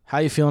Boyd, how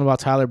you feeling about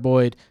Tyler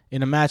Boyd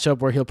in a matchup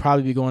where he'll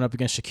probably be going up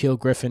against Shaquille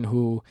Griffin,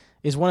 who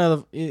is one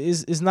of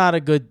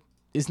the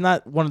is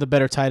not one of the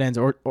better tight ends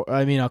or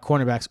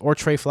cornerbacks, or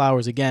Trey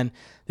Flowers. Again,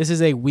 this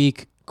is a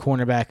weak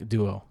cornerback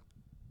duo.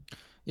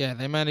 Yeah,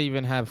 they might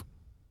even have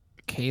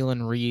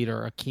Kalen Reed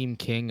or Akeem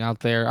King out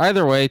there.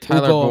 Either way,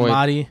 Tyler Ugo Boyd.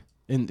 Amadi,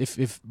 and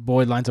if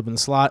Boyd lines up in the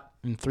slot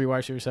in 3 wide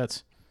receiver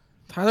sets.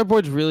 Tyler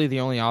Boyd's really the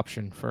only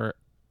option for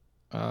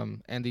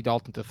Andy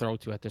Dalton to throw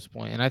to at this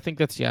point, and I think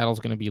that Seattle's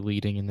going to be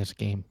leading in this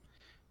game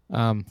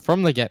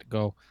from the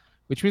get-go,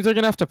 which means they're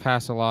going to have to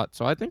pass a lot.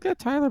 So I think that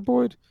Tyler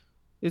Boyd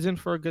is in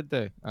for a good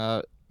day.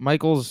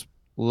 Michael's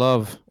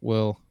Love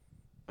will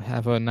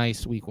have a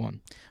nice week 1.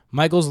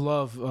 Michael's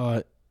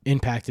Love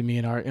impacted me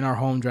in our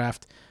home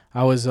draft.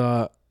 I was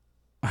looking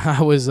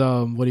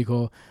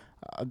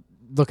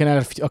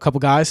at a couple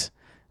guys,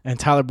 and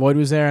Tyler Boyd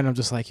was there, and I'm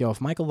just like, yo,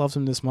 if Michael loves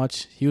him this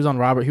much, he was on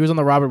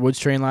the Robert Woods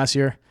train last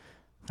year.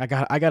 I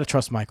got to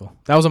trust Michael.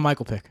 That was a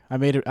Michael pick. I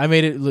made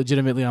it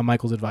legitimately on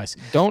Michael's advice.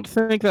 Don't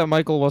think that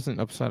Michael wasn't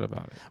upset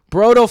about it.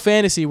 Brodo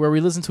Fantasy, where we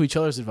listen to each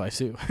other's advice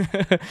too.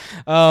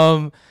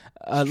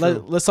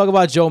 Let's talk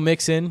about Joe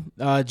Mixon.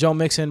 Joe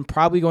Mixon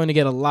probably going to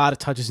get a lot of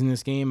touches in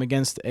this game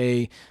against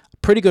a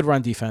pretty good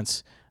run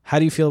defense. How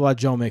do you feel about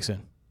Joe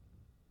Mixon?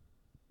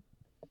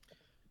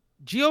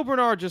 Gio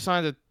Bernard just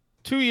signed a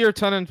 2-year,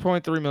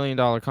 $10.3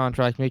 million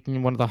contract, making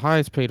him one of the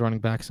highest paid running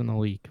backs in the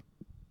league.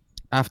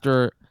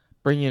 After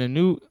bringing in a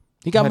new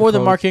He got more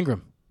than Mark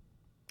Ingram.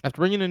 After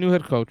bringing in a new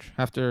head coach,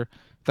 after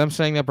them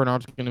saying that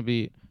Bernard's going to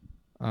be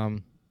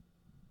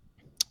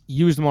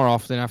used more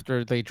often,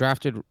 after they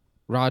drafted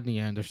Rodney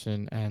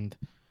Anderson and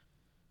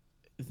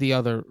the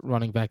other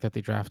running back that they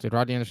drafted.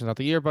 Rodney Anderson's out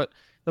the year, but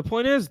the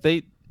point is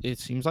it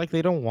seems like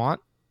they don't want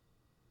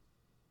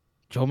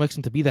Joe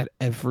Mixon to be that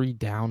every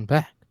down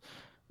back.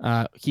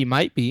 He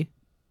might be,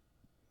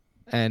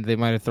 and they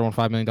might have thrown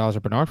 $5 million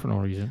at Bernard for no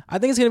reason. I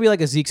think it's going to be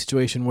like a Zeke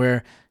situation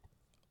where,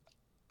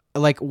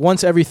 like,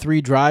 once every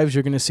 3 drives,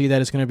 you're going to see that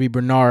it's going to be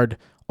Bernard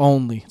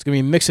only. It's going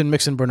to be Mixon,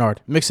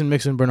 Bernard. Mixon,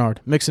 Bernard.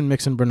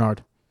 Mixon,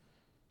 Bernard.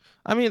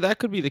 I mean, that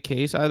could be the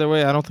case. Either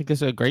way, I don't think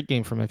this is a great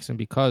game for Mixon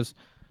because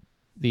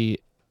the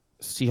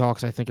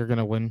Seahawks, I think, are going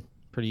to win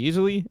pretty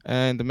easily,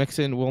 and the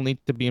Mixon will need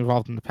to be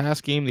involved in the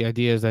pass game. The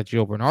idea is that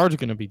Gio Bernard's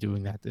going to be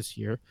doing that this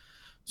year.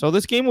 So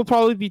this game will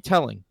probably be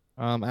telling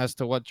as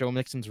to what Joe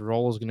Mixon's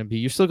role is going to be.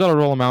 You still got to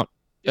roll him out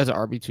as an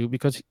RB2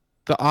 because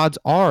the odds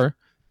are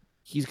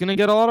he's going to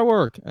get a lot of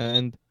work,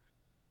 and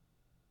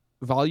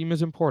volume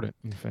is important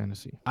in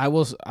fantasy. I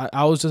was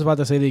just about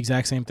to say the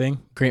exact same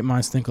thing. Great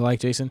minds think alike,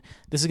 Jason.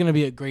 This is going to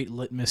be a great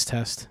litmus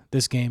test,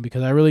 this game,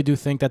 because I really do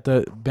think that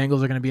the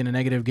Bengals are going to be in a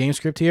negative game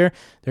script here.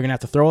 They're going to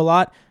have to throw a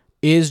lot.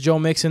 Is Joe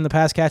Mixon the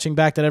pass-catching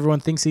back that everyone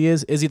thinks he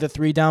is? Is he the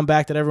 3-down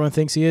back that everyone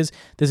thinks he is?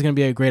 This is going to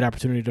be a great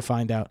opportunity to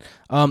find out.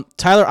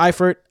 Tyler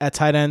Eifert at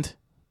tight end.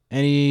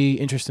 Any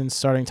interest in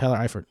starting Tyler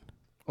Eifert?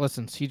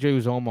 Listen,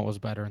 CJ Uzoma was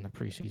better in the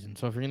preseason.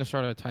 So if you're going to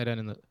start a tight end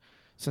in the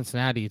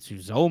Cincinnati, it's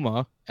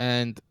Uzoma.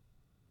 And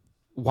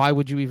why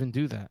would you even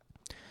do that?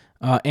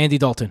 Andy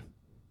Dalton.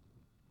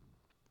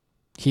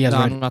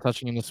 I'm not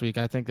touching him this week.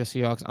 I think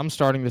I'm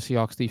starting the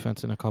Seahawks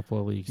defense in a couple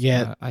of leagues.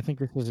 Yeah. I think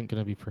this isn't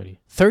going to be pretty.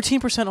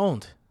 13%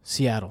 owned,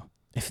 Seattle.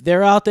 If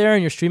they're out there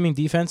and you're streaming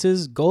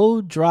defenses,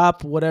 go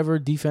drop whatever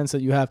defense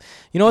that you have.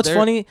 You know what's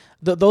funny?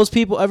 Those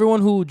people,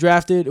 everyone who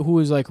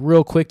was like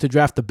real quick to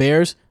draft the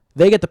Bears,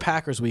 they get the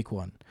Packers week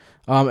 1.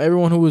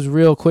 Everyone who was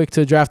real quick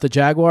to draft the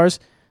Jaguars,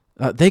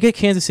 they get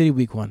Kansas City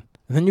week 1.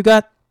 And then you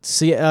got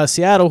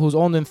Seattle, who's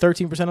owned in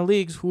 13% of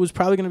leagues, who is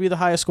probably going to be the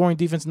highest scoring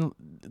defense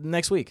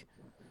next week.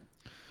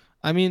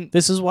 I mean,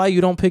 this is why you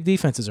don't pick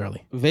defenses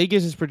early.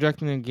 Vegas is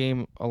projecting a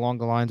game along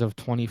the lines of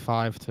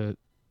 25 to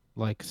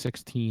like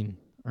 16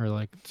 or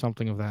like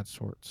something of that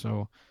sort.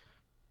 So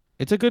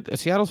it's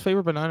Seattle's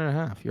favored by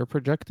 9.5. You're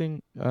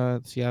projecting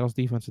Seattle's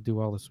defense to do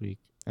well this week.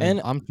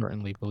 And I'm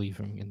certainly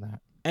believing in that.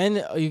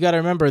 And you got to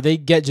remember, they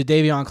get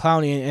Jadeveon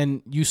Clowney,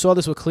 and you saw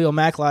this with Khalil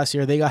Mack last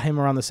year. They got him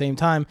around the same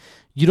time.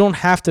 You don't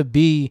have to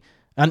be,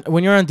 and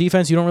when you're on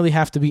defense, you don't really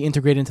have to be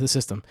integrated into the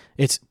system.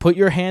 It's put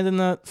your hand in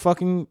the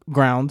fucking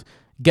ground,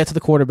 get to the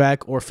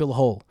quarterback, or fill a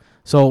hole.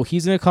 So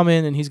he's going to come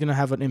in, and he's going to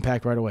have an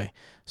impact right away.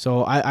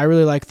 So I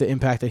really like the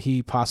impact that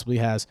he possibly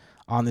has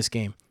on this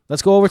game.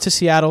 Let's go over to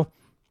Seattle.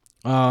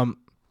 The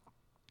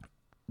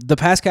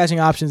pass catching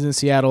options in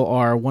Seattle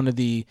are one of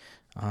the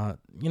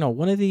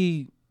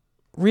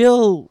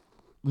real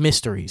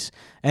mysteries.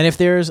 And if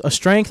there's a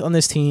strength on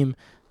this team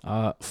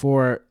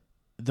for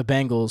the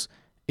Bengals,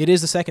 it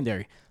is the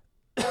secondary.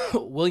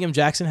 William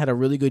Jackson had a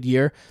really good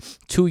year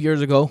 2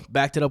 years ago,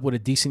 backed it up with a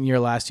decent year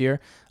last year.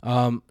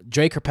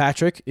 Dre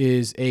Kirkpatrick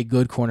is a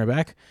good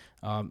cornerback.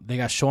 They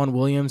got Sean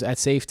Williams at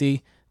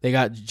safety. They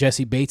got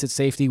Jesse Bates at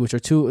safety,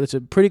 it's a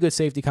pretty good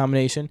safety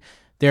combination.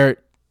 They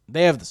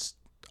have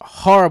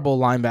horrible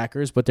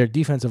linebackers, but their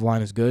defensive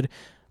line is good.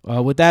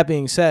 With that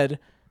being said,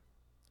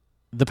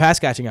 the pass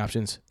catching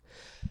options.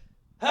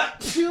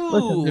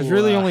 Listen, there's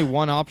really only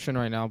one option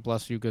right now,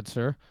 bless you, good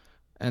sir,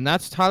 and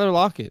that's Tyler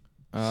Lockett,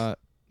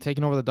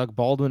 taking over the Doug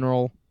Baldwin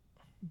role.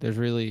 There's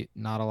really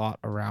not a lot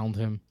around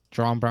him.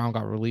 Jerron Brown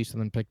got released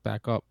and then picked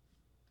back up.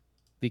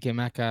 DK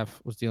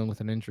Metcalf was dealing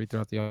with an injury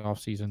throughout the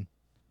offseason.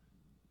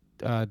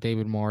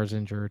 David Moore is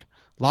injured.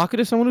 Lockett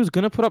is someone who's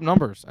going to put up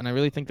numbers, and I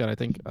really think that. I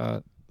think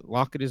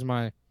Lockett is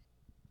my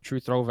true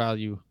throw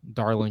value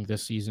darling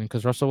this season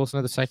because Russell Wilson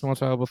had the second most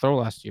valuable throw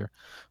last year.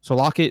 So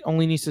Lockett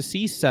only needs to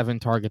see 7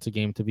 targets a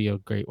game to be a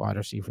great wide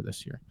receiver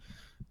this year.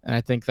 And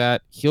I think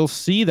that he'll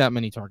see that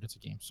many targets a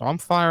game. So I'm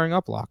firing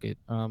up Lockett.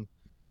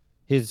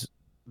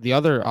 The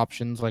other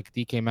options like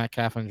DK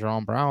Metcalf and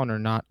Jerron Brown are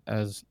not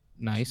as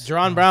nice.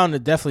 Jerron Brown,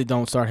 definitely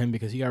don't start him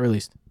because he got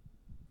released.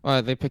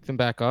 They picked him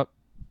back up.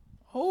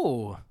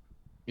 Oh.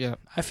 Yeah.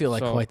 I feel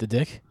like quite the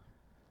dick.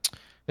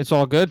 It's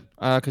all good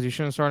because you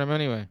shouldn't start him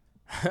anyway.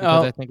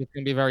 Because I think it's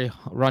going to be a very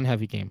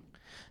run-heavy game.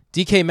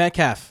 DK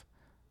Metcalf.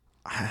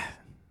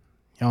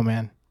 Yo,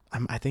 man.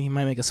 I think he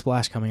might make a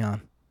splash coming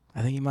on.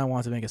 I think he might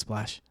want to make a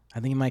splash.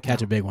 I think he might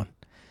catch a big one.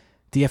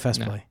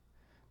 DFS play.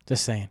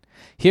 Just saying.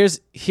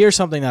 Here's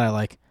something that I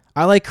like.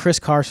 I like Chris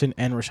Carson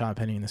and Rashad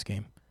Penny in this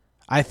game.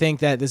 I think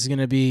that this is going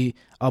to be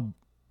a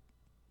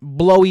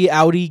blowy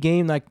outy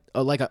game, like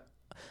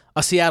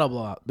a Seattle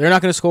blowout. They're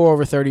not going to score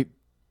over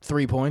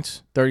 33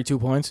 points, 32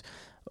 points,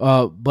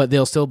 but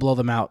they'll still blow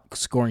them out,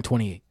 scoring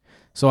 28.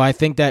 So I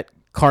think that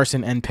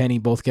Carson and Penny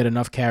both get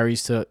enough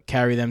carries to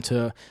carry them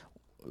to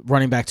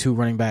running back 2,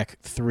 running back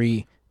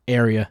 3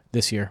 area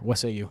this year. What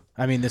say you?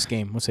 I mean, this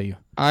game. What say you?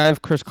 I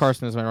have Chris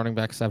Carson as my running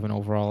back 7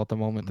 overall at the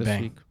moment this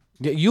week.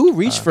 You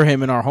reached for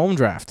him in our home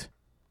draft.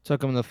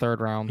 Took him in the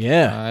 3rd round.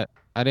 Yeah.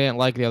 I didn't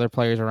like the other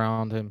players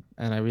around him,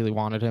 and I really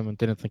wanted him and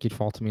didn't think he'd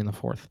fall to me in the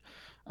 4th.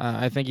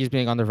 I think he's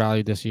being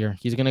undervalued this year.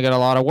 He's going to get a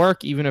lot of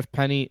work, even if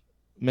Penny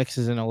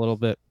mixes in a little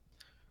bit.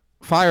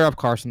 Fire up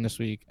Carson this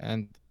week,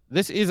 and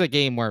this is a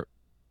game where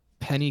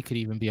Penny could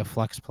even be a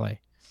flex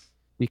play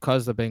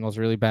because the Bengals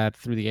are really bad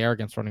through the air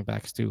against running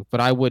backs too.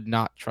 But I would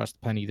not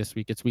trust Penny this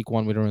week. It's week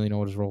 1. We don't really know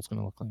what his role is going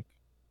to look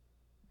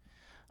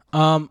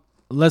like.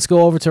 Let's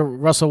go over to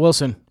Russell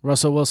Wilson.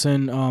 Russell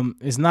Wilson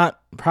is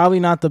probably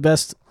not the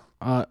best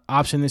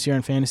option this year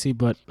in fantasy,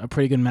 but a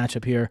pretty good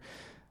matchup here.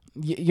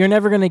 You're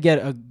never going to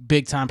get a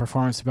big-time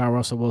performance about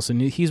Russell Wilson.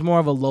 He's more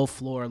of a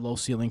low-floor,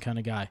 low-ceiling kind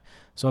of guy.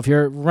 So if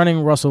you're running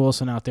Russell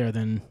Wilson out there,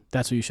 then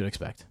that's what you should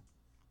expect.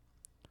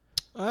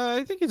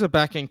 I think he's a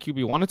back-end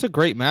QB1. It's a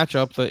great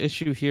matchup. The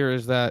issue here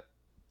is that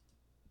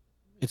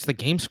it's the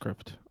game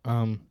script.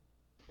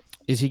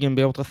 Is he going to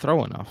be able to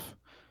throw enough?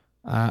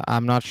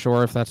 I'm not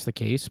sure if that's the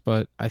case,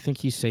 but I think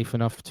he's safe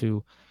enough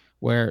to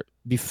where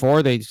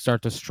before they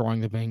start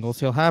destroying the Bengals,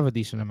 he'll have a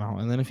decent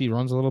amount. And then if he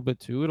runs a little bit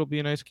too, it'll be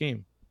a nice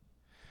game.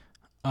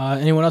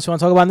 Anyone else you want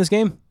to talk about in this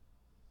game?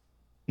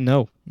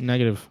 No,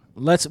 negative.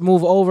 Let's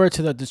move over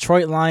to the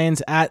Detroit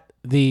Lions at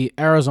the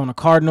Arizona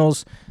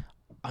Cardinals.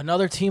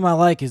 Another team I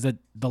like is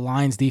the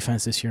Lions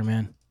defense this year,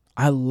 man.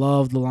 I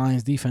love the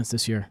Lions defense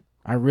this year.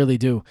 I really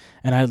do.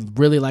 And I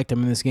really like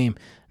them in this game.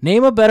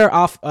 Name a better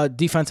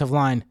defensive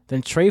line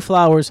than Trey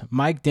Flowers,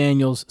 Mike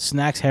Daniels,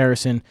 Snacks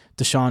Harrison,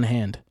 Deshaun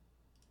Hand.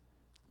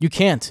 You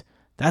can't.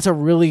 That's a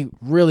really,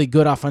 really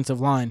good defensive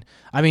line,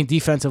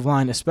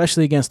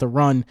 especially against the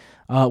run,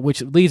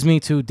 which leads me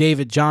to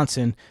David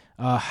Johnson.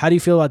 How do you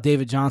feel about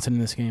David Johnson in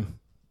this game?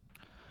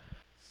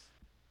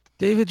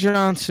 David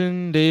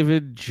Johnson.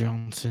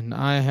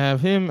 I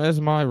have him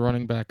as my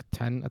running back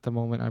 10 at the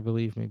moment, I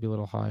believe, maybe a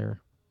little higher.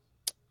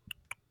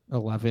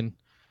 11.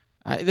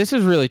 This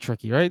is really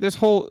tricky, right? This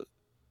whole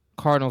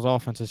Cardinals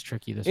offense is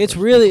tricky.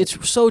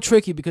 It's so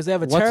tricky because they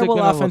have a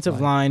terrible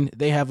offensive line.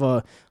 They have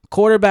a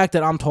quarterback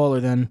that I'm taller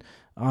than.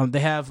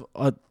 They have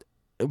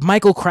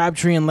Michael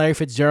Crabtree and Larry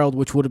Fitzgerald,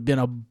 which would have been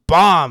a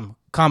bomb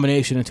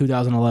combination in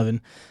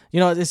 2011.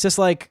 It's just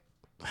like,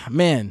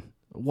 man,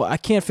 I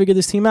can't figure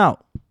this team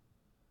out.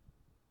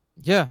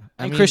 Yeah.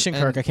 Christian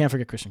Kirk. I can't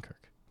forget Christian Kirk.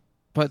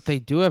 But they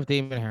do have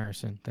Damon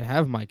Harrison. They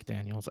have Mike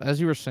Daniels. As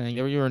you were saying,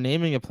 you were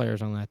naming the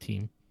players on that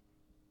team.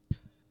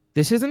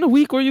 This isn't a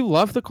week where you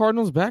love the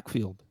Cardinals'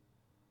 backfield.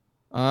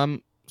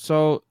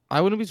 So I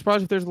wouldn't be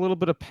surprised if there's a little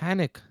bit of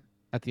panic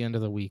at the end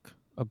of the week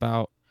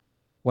about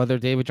whether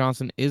David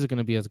Johnson is going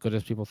to be as good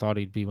as people thought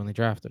he'd be when they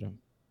drafted him.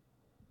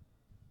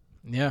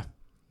 Yeah,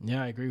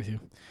 I agree with you.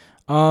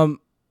 All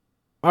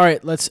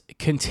right, let's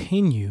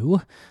continue.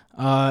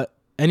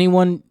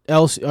 Anyone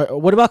else?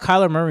 What about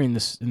Kyler Murray in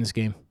this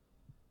game?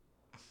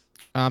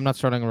 I'm not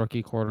starting a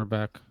rookie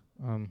quarterback.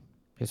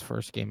 His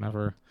first game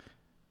ever.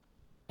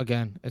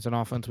 Again, it's an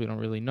offense we don't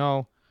really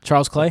know.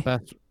 Charles Clay?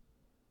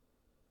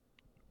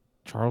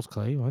 Charles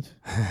Clay? What?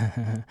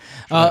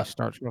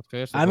 Start Charles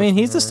Clay?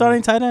 He's the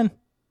starting tight end,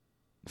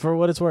 for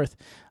what it's worth.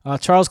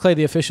 Charles Clay,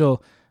 the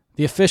official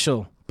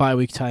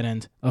bye-week tight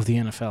end of the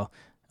NFL.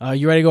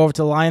 You ready to go over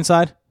to the Lions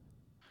side?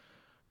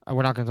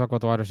 We're not going to talk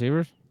about the wide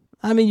receivers?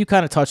 You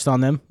kind of touched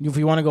on them. If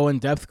you want to go in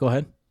depth, go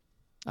ahead.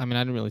 I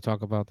didn't really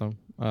talk about them.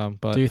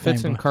 But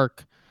Fitz and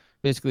Kirk,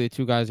 basically the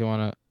two guys you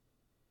want to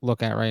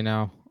look at right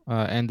now.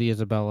 Andy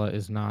Isabella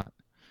is not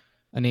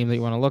a name that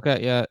you want to look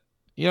at yet.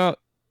 You know,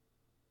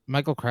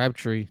 Michael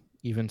Crabtree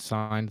even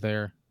signed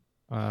there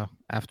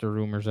after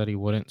rumors that he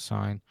wouldn't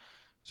sign.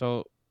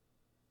 So,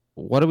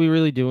 what are we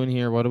really doing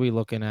here? What are we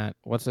looking at?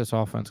 What's this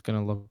offense going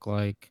to look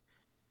like?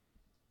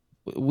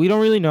 We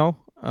don't really know.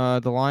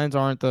 The Lions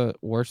aren't the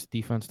worst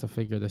defense to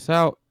figure this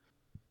out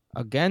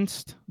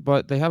against,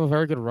 but they have a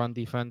very good run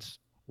defense,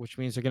 which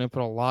means they're going to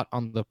put a lot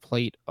on the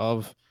plate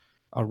of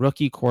a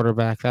rookie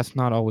quarterback. That's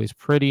not always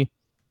pretty.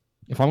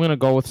 If I'm going to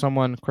go with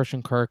someone,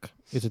 Christian Kirk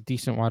is a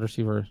decent wide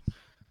receiver.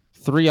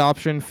 3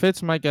 option.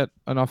 Fitz might get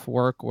enough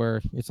work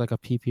where it's like a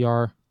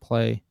PPR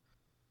play.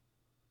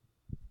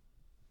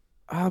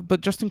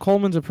 But Justin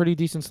Coleman's a pretty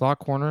decent slot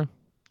corner.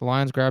 The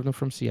Lions grabbed him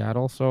from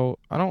Seattle, so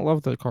I don't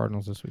love the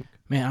Cardinals this week.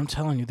 Man, I'm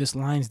telling you, this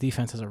Lions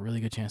defense has a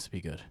really good chance to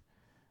be good.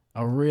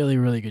 A really,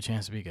 really good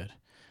chance to be good.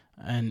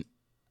 And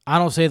I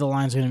don't say the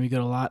Lions are going to be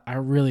good a lot. I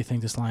really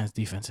think this Lions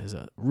defense is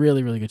a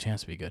really, really good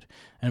chance to be good.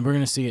 And we're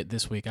going to see it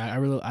this week. I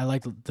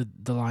like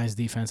the Lions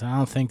defense, and I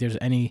don't think there's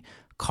any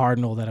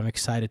Cardinal that I'm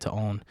excited to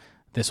own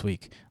this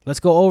week. Let's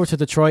go over to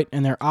Detroit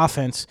and their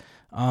offense.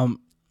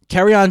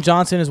 Kerryon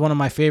Johnson is one of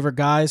my favorite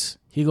guys.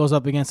 He goes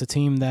up against a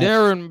team that...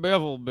 Darren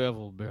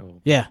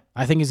Bevel. Yeah,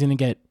 I think he's going to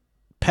get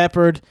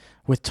peppered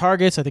with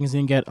targets. I think he's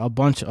going to get a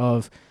bunch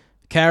of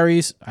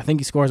carries. I think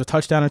he scores a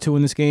touchdown or 2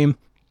 in this game.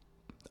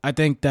 I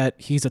think that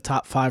he's a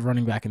top 5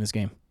 running back in this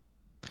game.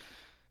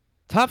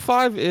 Top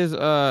 5 is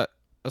a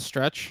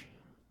stretch.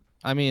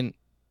 I mean,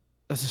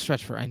 that's a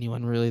stretch for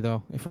anyone, really,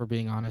 though, if we're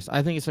being honest.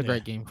 I think it's a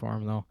great game for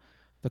him, though.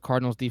 The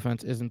Cardinals'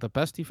 defense isn't the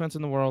best defense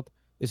in the world.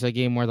 It's a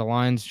game where the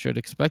Lions should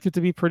expect it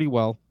to be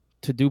to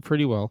do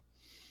pretty well.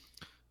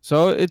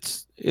 So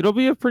it'll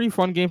be a pretty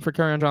fun game for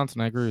Kerryon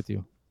Johnson. I agree with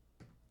you.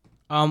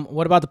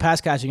 What about the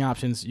pass catching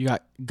options? You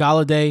got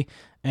Galladay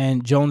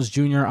and Jones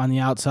Jr. on the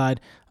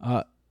outside.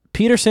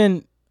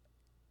 Peterson,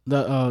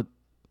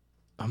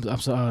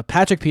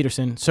 Patrick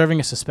Peterson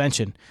serving a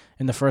suspension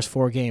in the first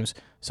 4 games,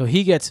 so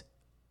he gets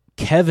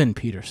Kevin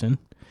Peterson.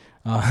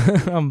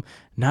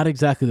 Not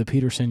exactly the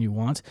Peterson you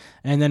want.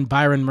 And then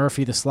Byron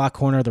Murphy, the slot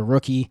corner, the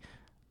rookie.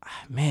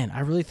 Man,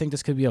 I really think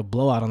this could be a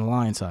blowout on the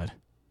Lions side.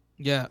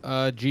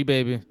 Yeah,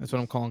 G-Baby. That's what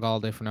I'm calling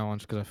Galladay from now on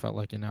just because I felt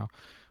like it now.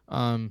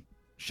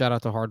 Shout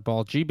out to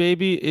Hardball.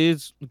 G-Baby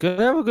is going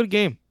to have a good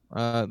game.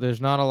 There's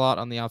not a lot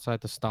on the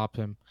outside to stop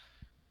him.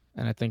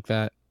 And I think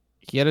that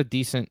he had a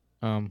decent,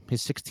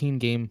 his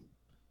 16-game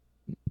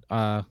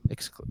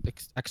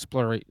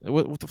exploration.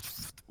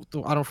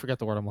 I don't forget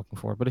the word I'm looking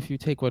for. But if you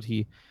take what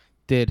he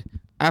did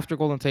after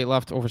Golden Tate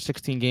left over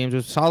 16 games, it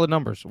was solid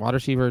numbers. Wide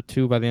receiver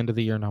 2 by the end of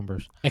the year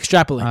numbers.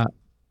 Extrapolate.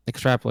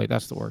 Extrapolate,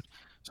 that's the word.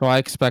 So I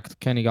expect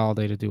Kenny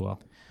Galladay to do well.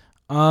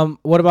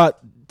 What about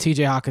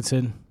T.J.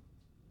 Hockenson?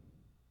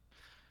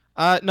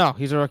 No,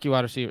 he's a rookie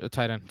wide receiver, a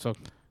tight end. So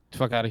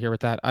fuck out of here with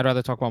that. I'd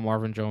rather talk about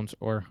Marvin Jones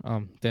or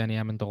Danny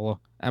Amendola.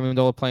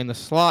 Amendola playing the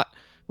slot,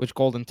 which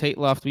Golden Tate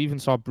left. We even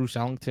saw Bruce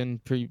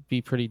Ellington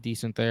be pretty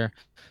decent there.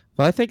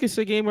 But I think it's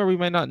a game where we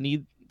might not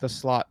need the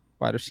slot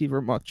wide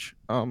receiver much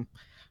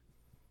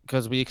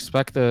because we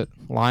expect the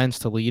Lions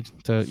to lead,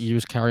 to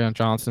use Kerryon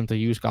Johnson, to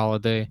use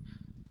Galladay.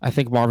 I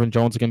think Marvin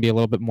Jones is going to be a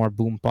little bit more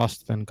boom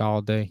bust than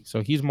Galladay.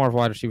 So he's more of a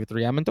wide receiver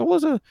 3.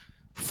 Amendola's a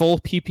full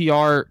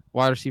PPR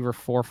wide receiver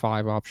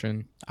 4-5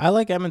 option. I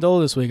like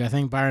Amendola this week. I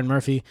think Byron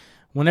Murphy,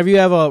 whenever you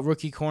have a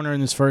rookie corner in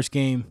this first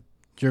game,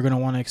 you're going to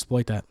want to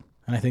exploit that.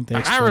 And I think they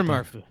exploit Byron that.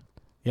 Murphy.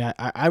 Yeah,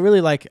 I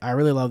really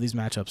love these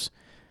matchups.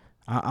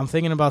 I'm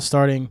thinking about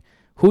starting.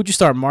 Who would you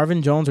start,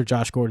 Marvin Jones or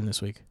Josh Gordon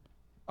this week?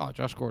 Oh,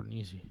 Josh Gordon,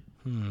 easy.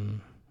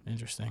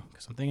 Interesting.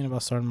 Because I'm thinking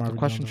about starting Marvin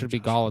Jones. The question should be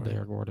Galladay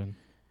or Gordon.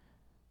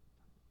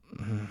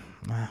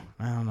 I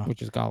don't know.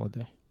 Which is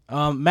Galladay.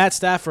 Matt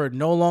Stafford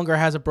no longer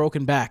has a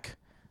broken back.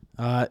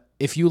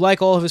 If you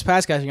like all of his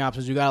pass catching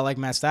options, you gotta like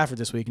Matt Stafford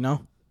this week,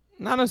 no?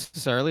 Not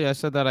necessarily. I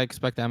said that I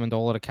expect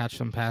Amendola to catch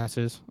some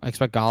passes. I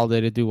expect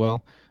Galladay to do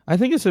well. I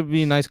think this would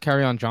be a nice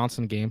Kerryon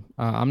Johnson game.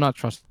 I'm not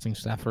trusting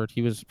Stafford.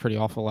 He was pretty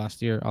awful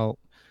last year. I'll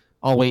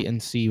wait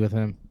and see with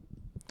him.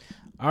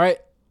 All right.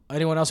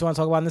 Anyone else you want to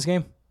talk about in this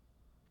game?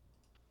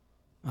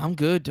 I'm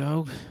good,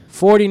 dog.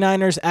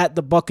 49ers at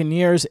the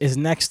Buccaneers is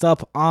next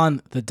up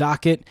on the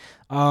docket.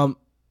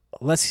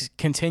 Let's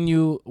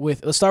start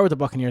with the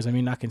Buccaneers.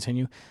 Not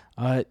continue.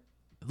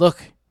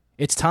 Look,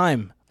 it's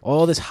time.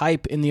 All this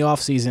hype in the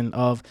offseason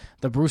of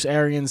the Bruce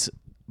Arians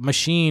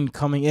machine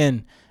coming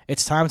in.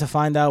 It's time to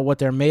find out what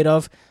they're made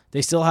of.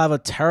 They still have a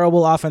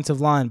terrible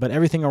offensive line, but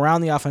everything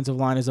around the offensive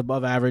line is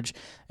above average,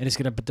 and it's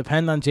going to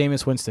depend on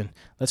Jameis Winston.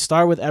 Let's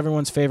start with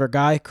everyone's favorite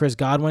guy, Chris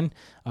Godwin.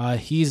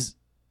 He's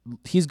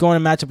going to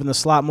match up in the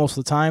slot most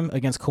of the time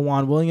against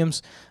K'Waun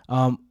Williams.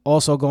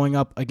 Also going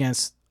up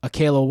against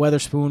Ahkello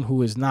Witherspoon,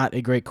 who is not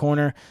a great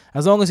corner.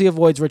 As long as he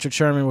avoids Richard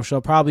Sherman, which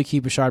will probably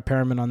keep Rashard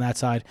Perriman on that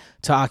side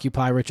to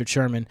occupy Richard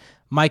Sherman,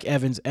 Mike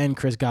Evans and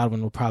Chris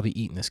Godwin will probably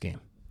eat in this game.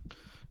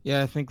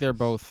 Yeah, I think they're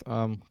both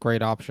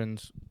great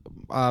options.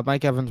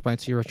 Mike Evans might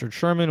see Richard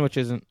Sherman, which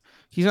isn't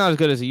 – he's not as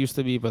good as he used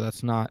to be, but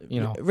that's not,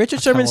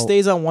 Richard Sherman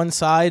stays on one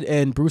side,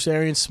 and Bruce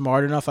Arians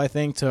smart enough, I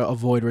think, to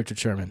avoid Richard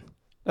Sherman.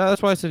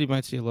 That's why I said he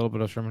might see a little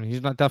bit of Sherman.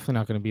 He's not definitely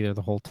not going to be there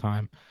the whole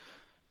time.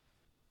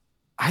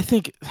 I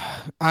think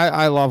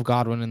I love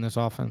Godwin in this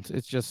offense.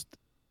 It's just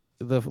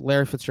the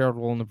Larry Fitzgerald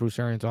role in the Bruce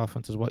Arians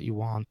offense is what you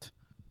want.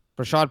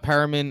 Rashad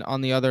Perriman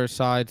on the other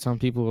side, some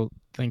people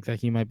think that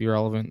he might be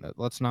relevant.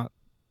 Let's not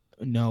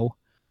know.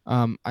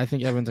 I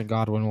think Evans and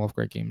Godwin will have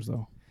great games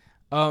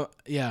though.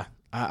 Yeah,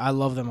 I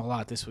love them a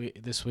lot this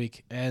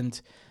week. And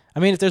I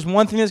mean, if there's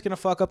one thing that's gonna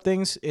fuck up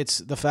things, it's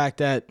the fact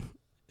that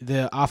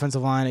the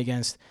offensive line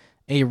against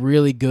a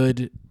really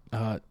good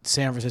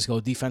San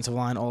Francisco defensive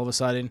line. All of a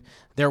sudden,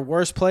 their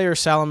worst player,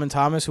 Salomon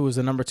Thomas, who was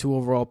the number 2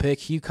 overall pick,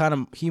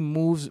 he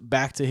moves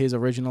back to his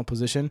original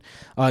position.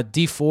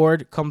 D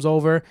Ford comes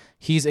over.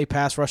 He's a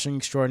pass rushing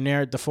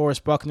extraordinaire.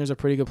 DeForest Buckner's a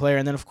pretty good player,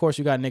 and then of course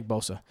you got Nick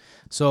Bosa.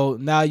 So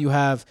now you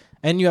have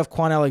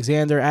Quan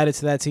Alexander added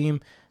to that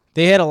team.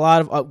 They had a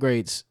lot of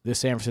upgrades, the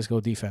San Francisco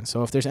defense.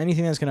 So if there's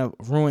anything that's going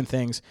to ruin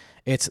things,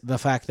 it's the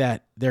fact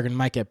that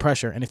might get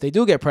pressure. And if they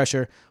do get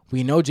pressure,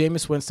 we know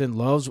Jameis Winston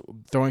loves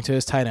throwing to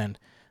his tight end.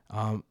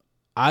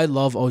 I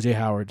love O.J.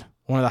 Howard,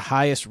 one of the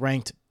highest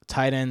ranked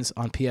tight ends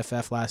on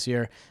PFF last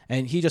year,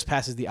 and he just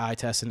passes the eye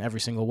test in every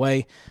single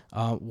way.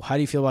 How do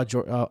you feel about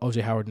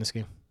O.J. Howard in this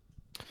game?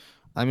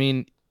 I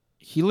mean,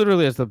 he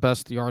literally has the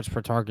best yards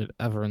per target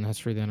ever in the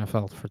history of the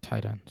NFL for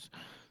tight ends.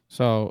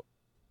 So,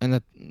 and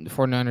the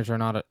 49ers are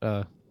not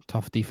a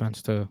tough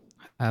defense to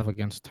have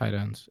against tight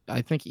ends.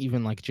 I think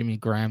even like Jimmy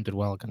Graham did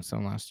well against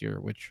them last year,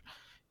 which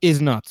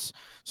is nuts.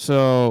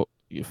 So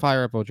you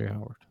fire up O.J.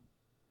 Howard.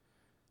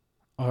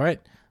 All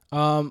right.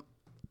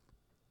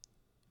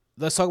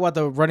 Let's talk about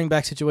the running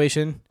back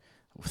situation.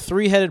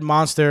 3-headed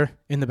monster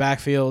in the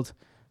backfield.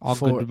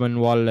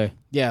 Ogunbowale.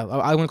 Yeah,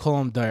 I wouldn't call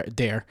him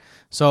Dare.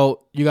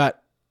 So you got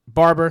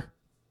Barber,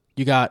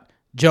 you got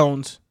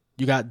Jones,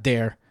 you got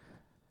Dare.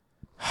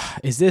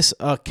 Is this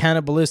a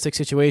cannibalistic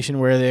situation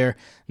where they're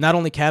not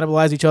only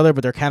cannibalize each other,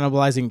 but they're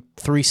cannibalizing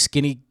 3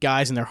 skinny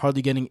guys and they're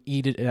hardly getting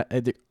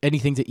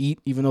anything to eat,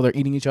 even though they're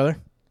eating each other?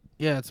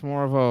 Yeah, it's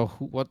more of a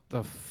what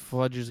the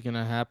fudge is going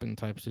to happen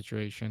type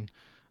situation.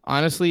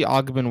 Honestly,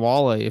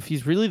 Ogunbowale, if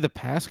he's really the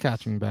pass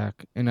catching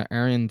back in an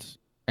Arians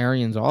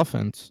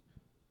offense,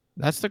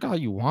 that's the guy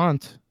you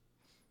want.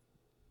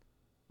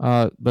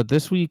 But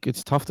this week,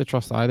 it's tough to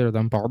trust either of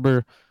them.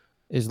 Barber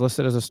is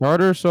listed as a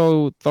starter,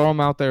 so throw him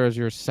out there as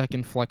your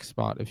second flex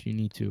spot if you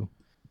need to.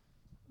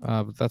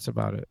 But that's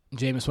about it.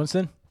 Jameis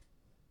Winston?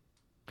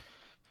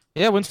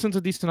 Yeah, Winston's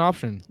a decent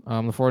option.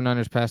 The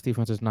 49ers pass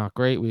defense is not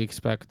great. We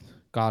expect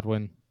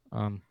Godwin,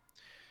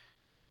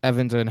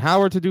 Evans, and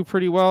Howard to do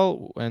pretty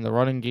well, and the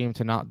running game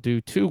to not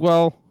do too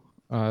well.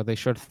 They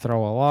should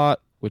throw a lot,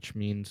 which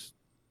means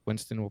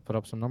Winston will put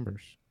up some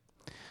numbers.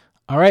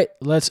 All right,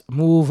 let's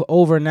move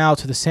over now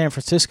to the San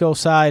Francisco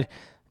side.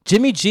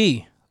 Jimmy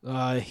G,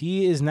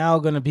 he is now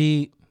going to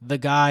be the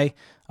guy.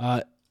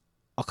 A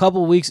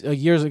couple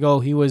years ago,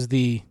 he was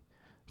the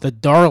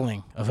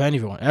darling of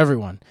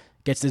everyone.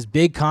 Gets this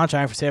big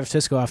contract for San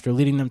Francisco after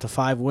leading them to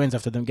 5 wins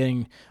after them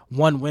getting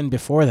 1 win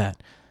before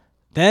that.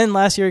 Then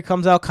last year he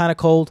comes out kind of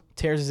cold,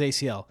 tears his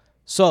ACL.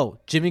 So,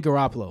 Jimmy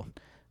Garoppolo,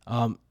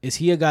 is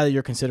he a guy that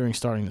you're considering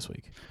starting this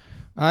week?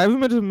 I have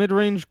him as a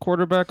mid-range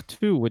quarterback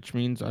too, which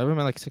means I have him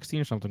at like 16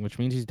 or something, which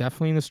means he's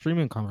definitely in the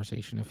streaming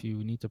conversation if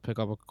you need to pick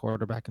up a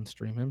quarterback and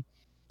stream him.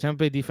 Tampa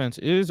Bay defense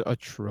is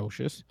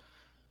atrocious.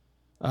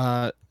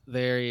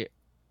 Their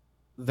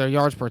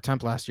yards per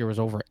attempt last year was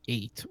over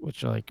 8,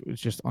 which was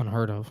just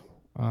unheard of.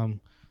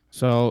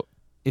 So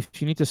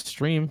if you need to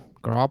stream,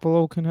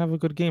 Garoppolo can have a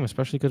good game,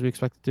 especially because we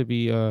expect it to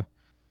be a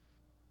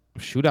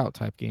shootout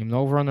type game. The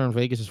over-under in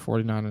Vegas is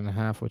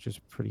 49.5, which is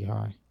pretty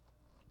high.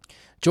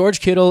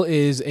 George Kittle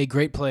is a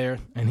great player,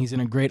 and he's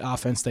in a great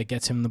offense that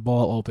gets him the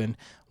ball open.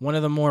 One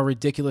of the more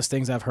ridiculous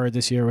things I've heard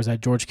this year was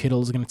that George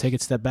Kittle is going to take a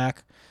step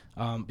back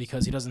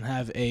because he doesn't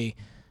have a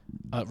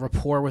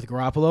rapport with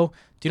Garoppolo.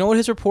 Do you know what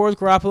his rapport with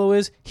Garoppolo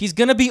is? He's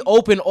going to be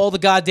open all the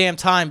goddamn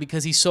time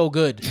because he's so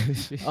good.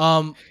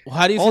 How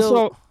do you feel?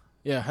 Also,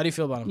 yeah, how do you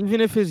feel about him?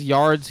 Even if his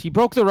yards, he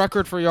broke the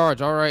record for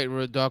yards. All right,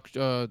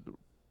 regression.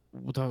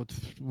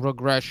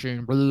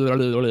 Blah, blah,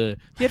 blah, blah.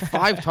 He had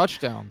 5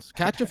 touchdowns.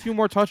 Catch a few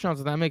more touchdowns,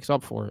 and that makes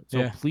up for it. So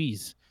Yeah.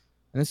 please,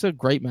 and this is a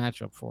great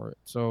matchup for it.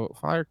 So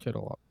fire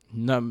Kittle up.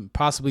 No,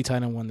 possibly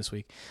tight end 1 this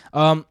week.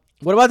 What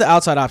about the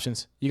outside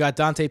options? You got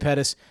Dante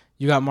Pettis.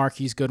 You got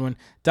Marquise Goodwin.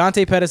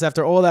 Dante Pettis,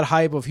 after all that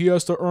hype of he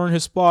has to earn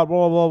his spot,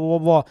 blah, blah, blah,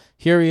 blah,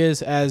 here he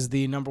is as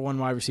the number 1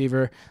 wide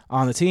receiver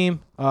on the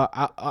team.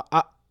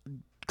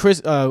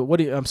 Marquise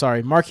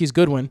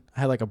Goodwin. I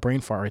had like a brain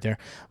fart right there.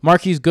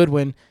 Marquise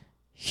Goodwin,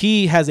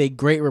 he has a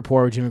great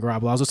rapport with Jimmy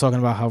Garoppolo. I was just talking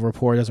about how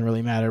rapport doesn't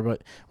really matter,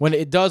 but when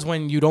it does,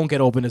 when you don't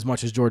get open as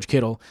much as George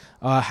Kittle.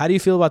 How do you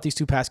feel about these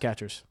 2 pass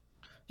catchers?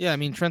 Yeah, I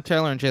mean, Trent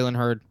Taylor and Jalen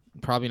Hurd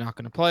probably not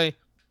going to play.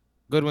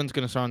 Goodwin's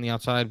going to start on the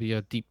outside, be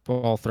a deep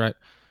ball threat.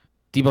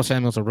 Debo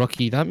Samuel's a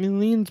rookie. That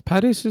means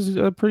Pettis is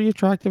a pretty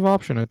attractive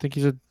option. I think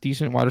he's a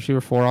decent wide receiver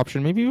 4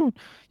 option. Maybe you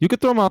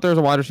could throw him out there as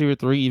a wide receiver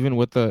 3, even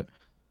with the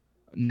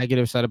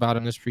negative said about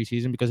him this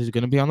preseason, because he's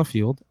going to be on the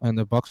field, and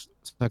the Bucs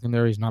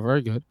secondary is not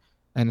very good.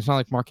 And it's not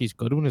like Marquise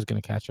Goodwin is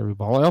going to catch every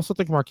ball. I also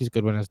think Marquise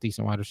Goodwin has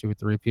decent wide receiver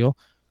 3 appeal.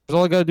 Because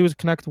all I got to do is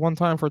connect one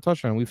time for a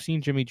touchdown. We've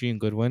seen Jimmy G and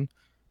Goodwin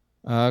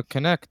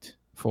connect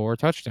for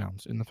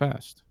touchdowns in the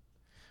past.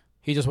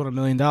 He just won $1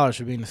 million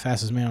for being the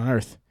fastest man on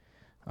earth.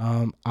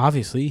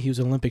 Obviously, he was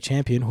an Olympic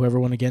champion. Whoever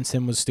went against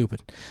him was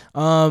stupid.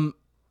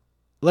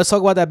 Let's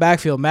talk about that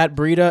backfield. Matt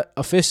Breida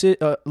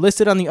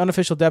listed on the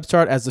unofficial depth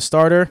chart as the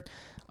starter,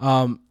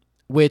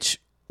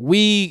 which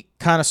we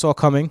kind of saw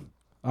coming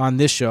on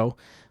this show.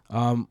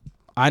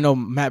 I know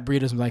Matt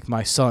Breida is like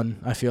my son.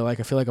 I feel like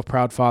a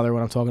proud father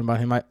when I'm talking about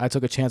him. I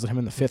took a chance on him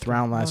in the 5th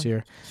round last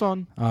year.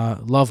 Son.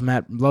 Love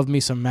me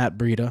some Matt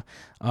Breida.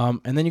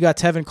 And then you got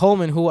Tevin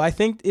Coleman, who I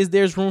think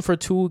there's room for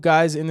 2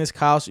 guys in this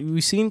Kyle.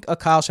 We've seen a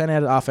Kyle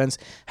Shanahan offense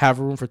have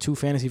room for 2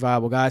 fantasy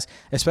viable guys,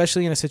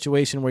 especially in a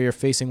situation where you're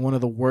facing one of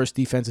the worst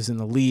defenses in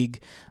the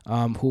league,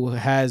 who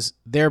has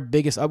their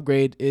biggest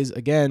upgrade is,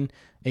 again,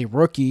 a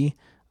rookie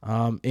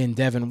in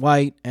Devin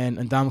White and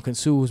Ndamukong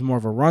Suh, who's more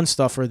of a run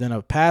stuffer than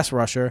a pass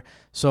rusher.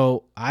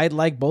 So I'd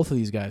like both of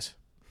these guys.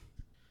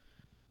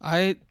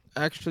 I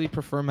actually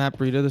prefer Matt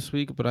Breida this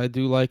week, but I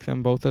do like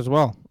them both as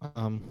well.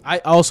 I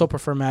also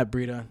prefer Matt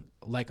Breida.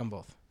 Like them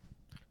both.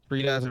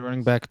 Breida as a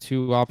running back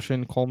 2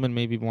 option. Coleman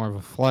maybe more of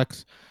a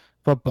flex.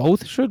 But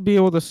both should be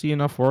able to see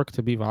enough work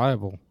to be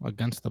viable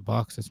against the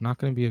Bucs. It's not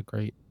going to be a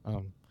great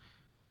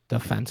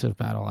defensive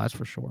battle, that's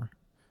for sure.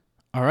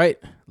 All right,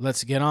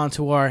 let's get on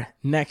to our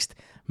next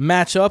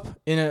matchup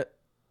in a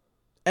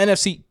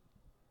NFC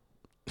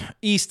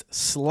East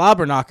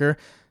slobber knocker.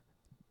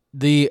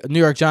 The New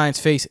York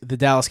Giants face the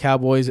Dallas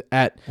Cowboys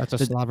at That's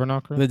a slobber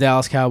knocker. The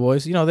Dallas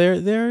Cowboys. You know,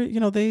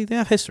 they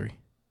have history.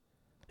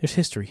 There's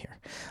history here.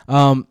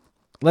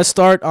 Let's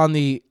start on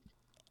the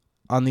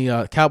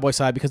Cowboy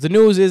side, because the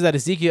news is that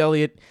Ezekiel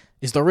Elliott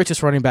is the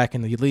richest running back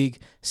in the league.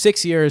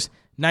 6 years,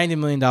 $90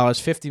 million,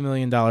 $50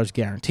 million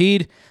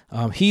guaranteed.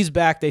 He's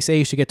back. They say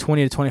he should get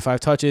 20 to 25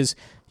 touches.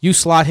 You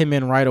slot him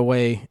in right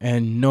away,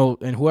 and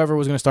whoever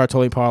was going to start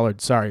Tony Pollard,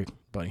 sorry,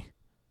 buddy.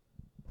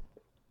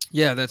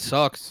 Yeah, that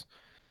sucks,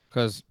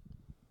 because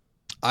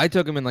I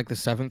took him in like the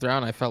 7th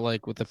round. I felt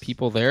like with the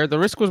people there, the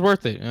risk was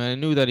worth it. And I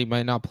knew that he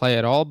might not play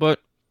at all, but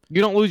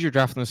you don't lose your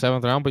draft in the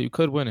 7th round, but you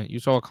could win it. You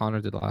saw what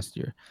Connor did last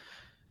year.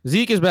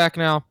 Zeke is back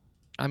now.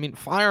 I mean,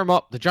 fire him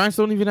up. The Giants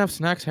don't even have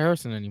Snacks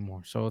Harrison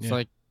anymore. So it's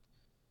like,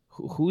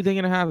 who are they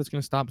going to have that's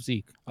going to stop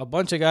Zeke? A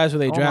bunch of guys who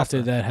they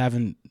drafted that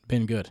haven't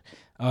been good.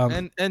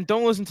 And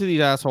don't listen to these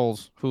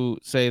assholes who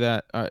say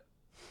that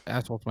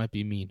assholes might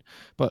be mean,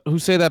 but who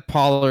say that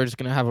Pollard is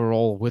going to have a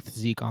role with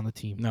Zeke on the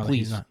team. No,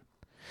 please. He's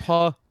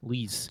not.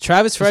 Please.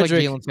 Travis Frederick.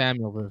 Like Jalen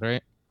Samuels,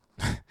 right?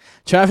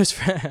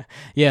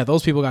 Yeah,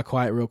 those people got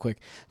quiet real quick.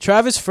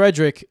 Travis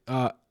Frederick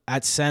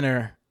at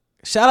center.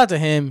 Shout out to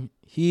him.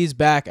 He's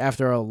back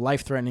after a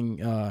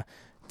life-threatening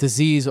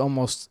disease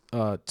almost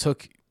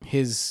took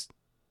his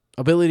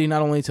ability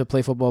not only to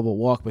play football but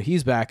walk, but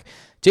he's back.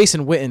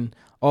 Jason Witten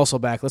also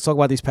back. Let's talk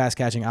about these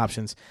pass-catching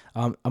options.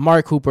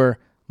 Amari Cooper,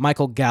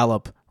 Michael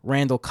Gallup,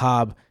 Randall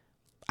Cobb.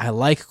 I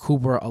like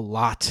Cooper a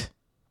lot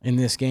in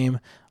this game.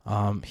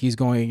 He's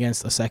going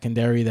against a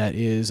secondary that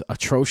is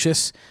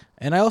atrocious.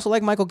 And I also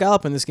like Michael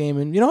Gallup in this game.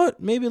 And you know what?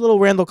 Maybe a little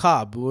Randall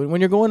Cobb.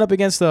 When you're going up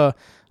against the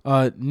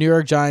New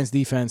York Giants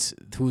defense,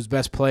 whose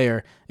best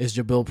player is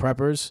Jabril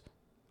Peppers,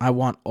 I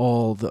want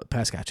all the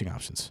pass-catching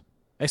options.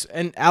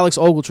 And Alex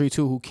Ogletree,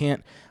 too, who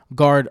can't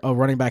guard a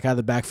running back out of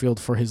the backfield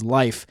for his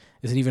life,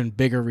 is an even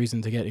bigger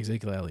reason to get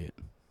Ezekiel Elliott.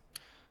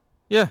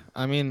 Yeah,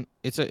 I mean,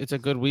 it's a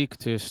good week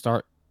to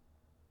start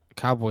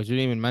Cowboys. You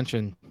didn't even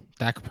mention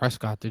Dak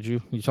Prescott, did you?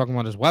 You're talking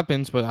about his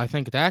weapons, but I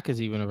think Dak is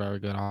even a very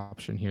good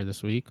option here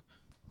this week.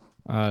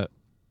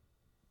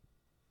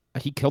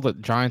 He killed the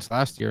Giants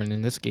last year, and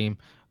in this game,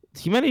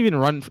 he might even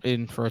run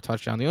in for a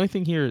touchdown. The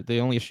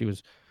only issue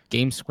is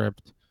game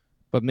script.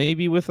 But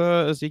maybe with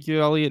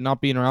Ezekiel Elliott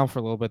not being around for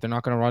a little bit, they're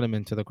not going to run him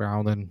into the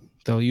ground, and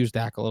they'll use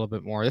Dak a little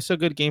bit more. This is a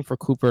good game for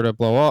Cooper to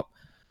blow up.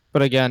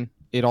 But again,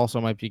 it also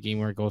might be a game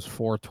where it goes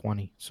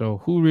 4-20. So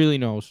who really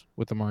knows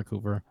with Amari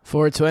Cooper?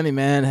 4-20,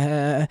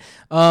 man.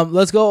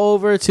 Let's go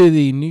over to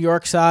the New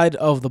York side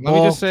of the ball. Let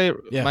me just say,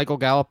 Michael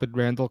Gallup and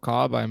Randall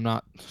Cobb, I'm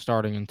not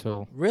starting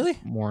until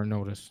more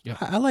notice. Yep.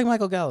 I like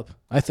Michael Gallup.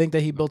 I think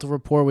that he built a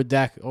rapport with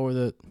Dak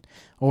over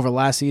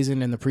last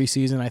season and the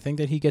preseason. I think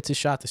that he gets his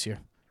shot this year.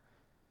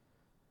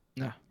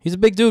 Yeah. He's a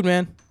big dude,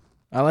 man.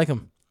 I like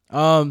him.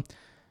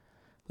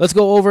 Let's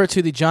go over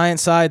to the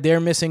Giants side. They're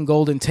missing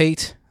Golden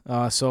Tate,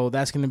 so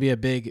that's going to be a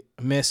big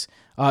miss.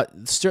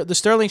 The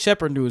Sterling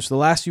Shepard news, the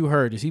last you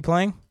heard, is he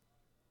playing?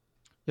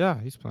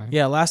 Yeah, he's playing.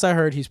 Yeah, last I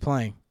heard, he's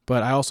playing.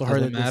 But I also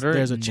heard that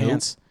there's a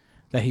chance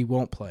that he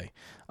won't play.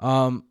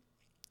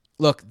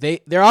 Look,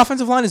 their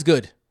offensive line is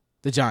good,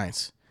 the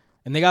Giants.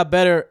 And they got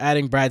better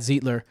adding Brad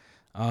Ziegler.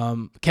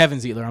 Kevin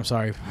Ziegler, I'm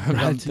sorry.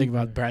 I'm thinking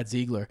about Brad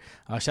Ziegler.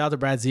 Shout out to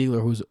Brad Ziegler,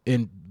 who's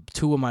in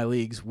 2 of my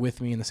leagues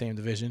with me in the same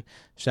division.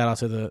 Shout out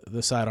to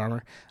the side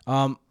armor.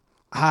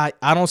 I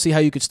don't see how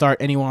you could start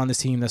anyone on this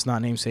team that's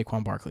not named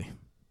Saquon Barkley.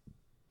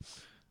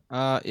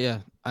 Yeah.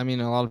 I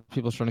mean, a lot of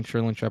people starting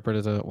Sterling Shepard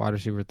as a wide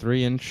receiver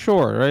 3, and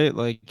sure, right?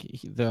 Like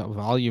the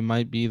volume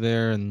might be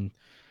there, and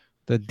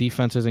the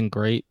defense isn't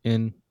great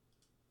in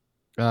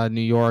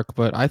New York,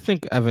 but I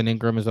think Evan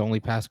Ingram is the only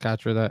pass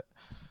catcher that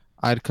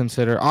I'd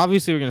consider.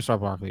 Obviously, we're going to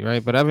start Barkley,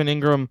 right? But Evan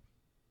Ingram,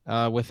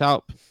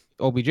 without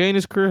OBJ in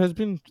his career, has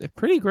been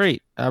pretty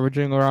great,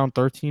 averaging around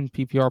 13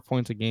 PPR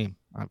points a game,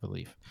 I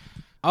believe.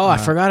 Oh, I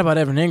forgot about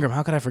Evan Ingram.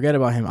 How could I forget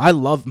about him? I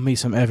love me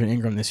some Evan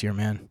Ingram this year,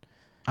 man.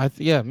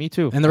 Yeah, me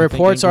too. And the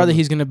reports are that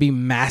he's going to be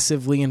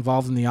massively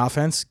involved in the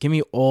offense. Give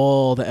me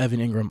all the Evan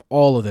Ingram,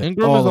 all of it.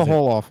 Ingram is the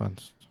whole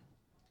offense.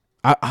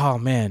 Oh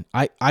man,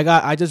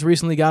 I just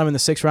recently got him in the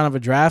 6th round of a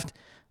draft,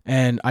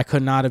 and I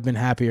could not have been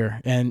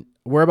happier. And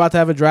we're about to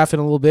have a draft in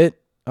a little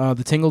bit,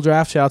 the Tingle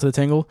draft. Shout out to the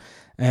Tingle,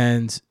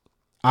 and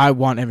I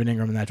want Evan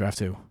Ingram in that draft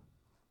too.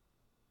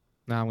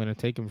 Now I'm gonna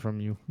take him from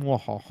you. Well,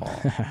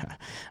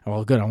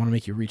 good. I want to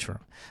make you reach for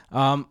him.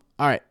 All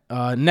right.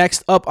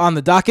 Next up on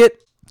the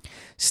docket,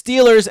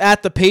 Steelers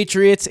at the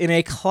Patriots in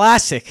a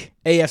classic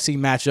AFC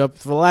matchup.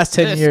 For the last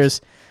 10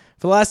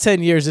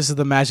 years, this is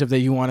the matchup that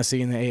you want to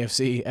see in the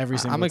AFC every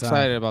single time. I'm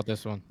excited about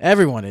this one.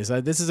 Everyone is.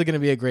 This is going to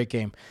be a great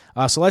game.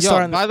 So let's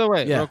start. By the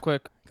way, real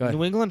quick,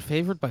 New England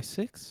favored by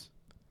 6.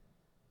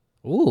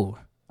 Ooh,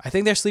 I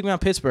think they're sleeping on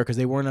Pittsburgh because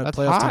they weren't a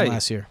playoff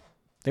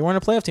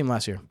team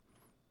last year.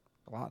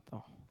 A lot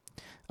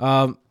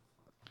though.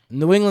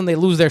 New England, they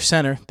lose their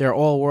center, their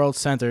all-world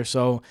center.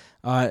 So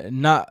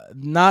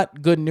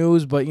not good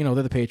news, but they're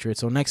the Patriots.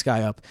 So next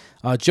guy up,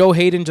 Joe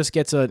Hayden just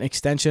gets an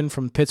extension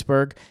from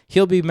Pittsburgh.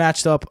 He'll be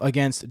matched up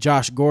against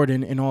Josh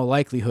Gordon in all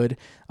likelihood.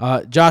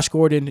 Josh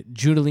Gordon,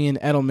 Julian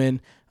Edelman,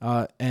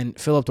 and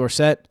Philip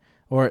Dorsett,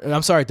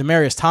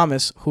 Demaryius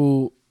Thomas,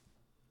 who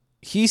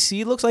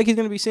he looks like he's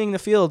going to be seeing the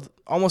field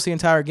almost the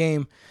entire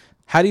game.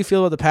 How do you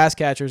feel about the pass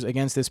catchers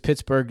against this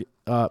Pittsburgh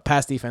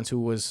pass defense, who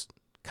was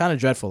kind of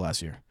dreadful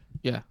last year?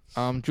 Yeah.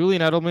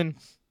 Julian Edelman,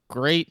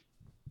 great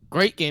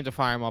game to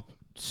fire him up.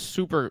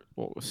 Super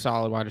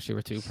solid wide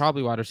receiver 2,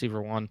 probably wide receiver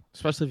 1,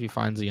 especially if he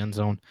finds the end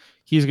zone.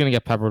 He's going to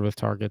get peppered with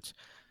targets.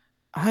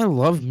 I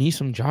love me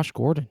some Josh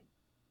Gordon.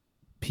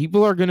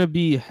 People are going to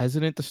be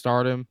hesitant to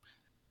start him,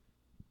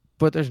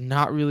 but there's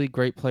not really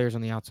great players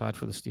on the outside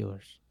for the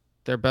Steelers.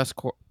 Their best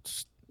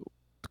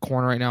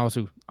corner right now is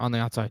who on the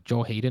outside?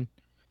 Joe Hayden.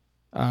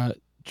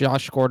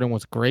 Josh Gordon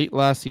was great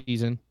last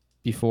season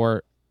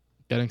before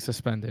getting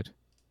suspended.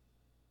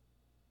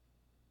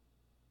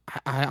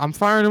 I'm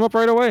firing him up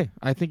right away.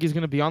 I think he's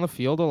going to be on the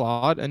field a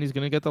lot, and he's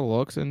going to get the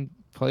looks and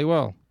play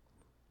well.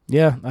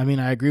 Yeah, I mean,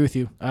 I agree with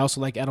you. I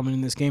also like Edelman in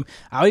this game.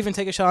 I'll even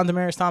take a shot on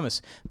Demaryius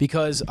Thomas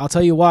because I'll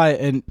tell you why.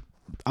 And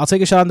I'll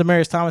take a shot on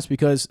Demaryius Thomas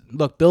because,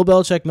 look, Bill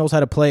Belichick knows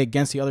how to play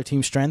against the other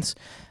team's strengths.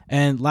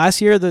 And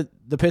last year, the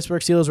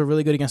Pittsburgh Steelers were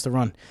really good against the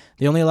run.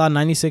 They only allowed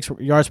 96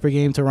 yards per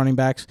game to running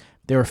backs.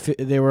 They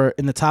were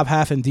in the top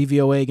half in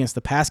DVOA against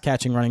the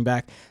pass-catching running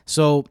back.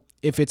 So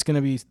if it's going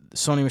to be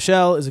Sony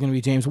Michel, is it going to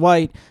be James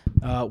White?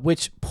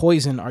 Which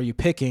poison are you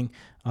picking?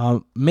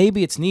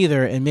 Maybe it's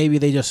neither, and maybe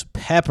they just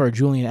pepper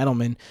Julian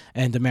Edelman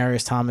and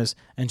Demaryius Thomas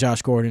and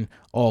Josh Gordon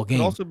all game.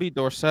 Could also be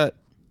Dorsett.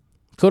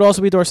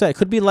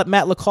 Could be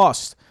Matt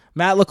LaCoste.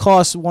 Matt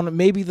LaCoste,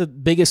 maybe the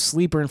biggest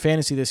sleeper in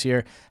fantasy this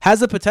year, has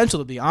the potential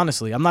to be,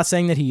 honestly. I'm not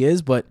saying that he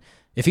is, but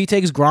if he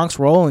takes Gronk's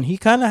role, and he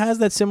kind of has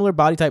that similar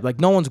body type, like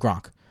no one's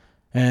Gronk.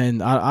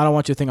 And I don't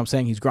want you to think I'm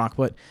saying he's Gronk,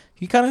 but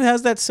he kind of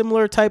has that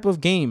similar type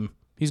of game.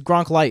 He's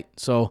Gronk light.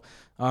 So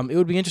it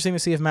would be interesting to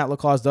see if Matt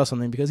LaCoste does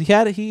something because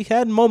he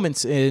had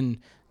moments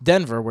in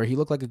Denver where he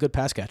looked like a good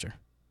pass catcher.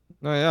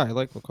 No, yeah, I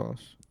like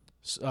LaCoste.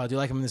 Do you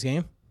like him in this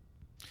game?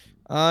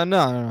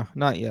 No,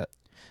 not yet.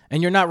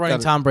 And you're not running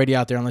Tom Brady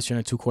out there unless you're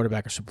in a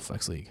 2-quarterback or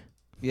Superflex league.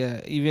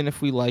 Yeah, even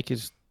if we like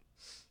his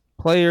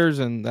players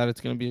and that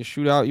it's going to be a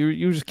shootout,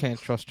 you just can't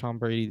trust Tom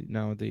Brady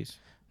nowadays.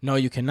 No,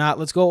 you cannot.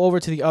 Let's go over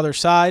to the other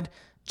side.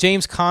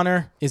 James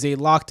Conner is a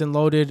locked and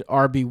loaded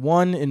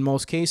RB1 in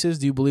most cases.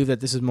 Do you believe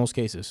that this is most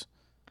cases?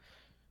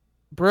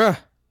 Bruh,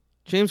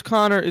 James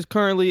Conner is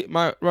currently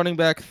my running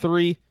back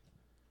 3.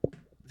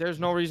 There's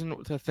no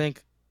reason to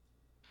think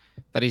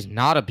that he's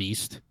not a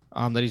beast,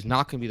 that he's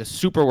not going to be the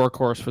super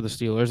workhorse for the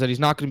Steelers, that he's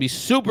not going to be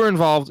super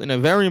involved in a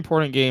very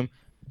important game,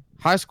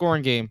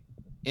 high-scoring game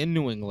in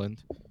New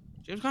England.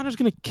 James Conner's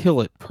going to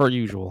kill it, per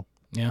usual.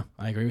 Yeah,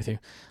 I agree with you.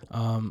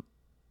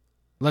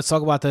 Let's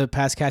talk about the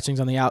pass catchers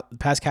on the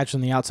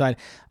outside.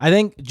 I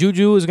think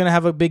Juju is going to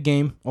have a big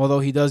game, although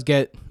he does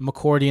get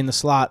McCourty in the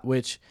slot,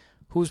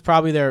 who's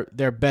probably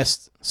their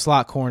best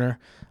slot corner,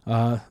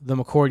 the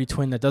McCourty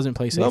twin that doesn't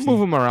play safety. They'll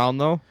move him around,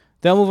 though.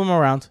 They'll move him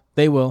around.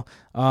 They will.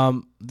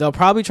 They'll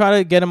probably try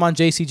to get him on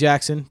J.C.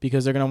 Jackson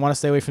because they're going to want to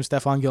stay away from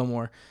Stephon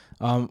Gilmore.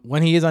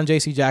 When he is on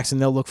J.C. Jackson,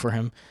 they'll look for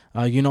him.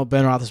 Ben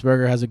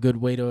Roethlisberger has a good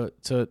way to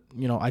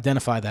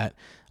identify that.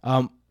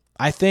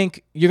 I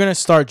think you're going to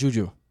start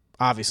Juju,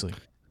 obviously.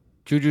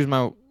 Juju's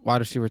my wide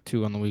receiver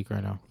 2 on the week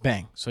right now.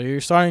 Bang. So you're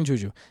starting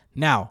Juju.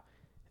 Now,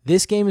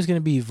 this game is going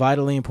to be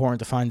vitally important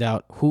to find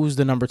out who's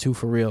the number 2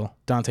 for real,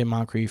 Dante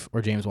Moncrief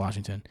or James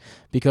Washington.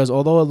 Because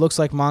although it looks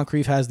like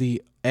Moncrief has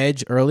the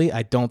edge early,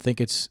 I don't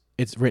think it's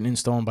it's written in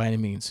stone by any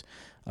means.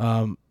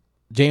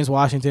 James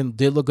Washington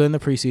did look good in the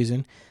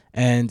preseason,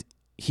 and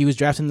he was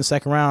drafted in the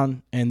second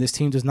round, and this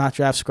team does not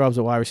draft scrubs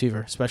at wide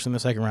receiver, especially in the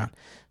second round.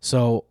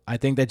 So I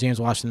think that James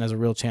Washington has a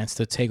real chance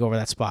to take over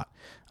that spot.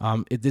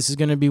 This is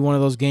going to be one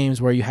of those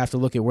games where you have to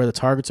look at where the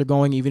targets are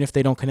going, even if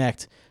they don't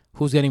connect.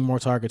 Who's getting more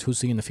targets? Who's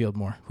seeing the field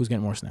more? Who's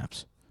getting more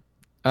snaps?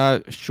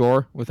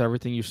 Sure, with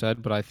everything you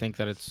said, but I think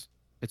that it's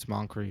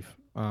Moncrief.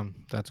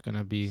 That's going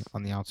to be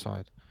on the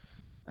outside.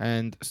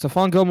 And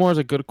Stephon Gilmore is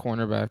a good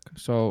cornerback,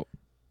 so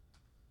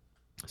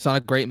it's not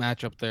a great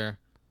matchup there.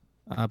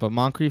 But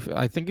Moncrief,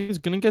 I think he's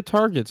going to get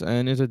targets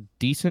and is a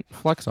decent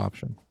flex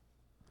option.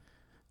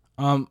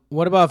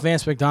 What about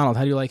Vance McDonald?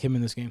 How do you like him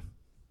in this game?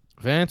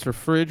 Vance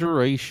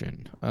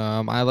refrigeration.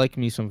 I like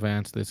me some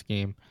Vance this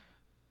game.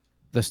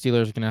 The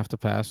Steelers are going to have to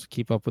pass,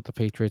 keep up with the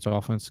Patriots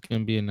offense. It's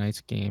going to be a nice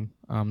game.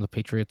 The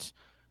Patriots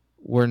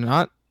were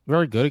not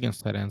very good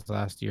against tight ends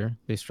last year.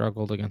 They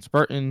struggled against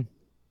Burton,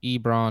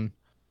 Ebron.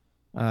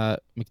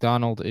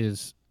 McDonald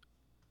is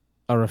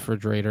a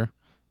refrigerator,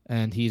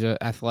 and he's an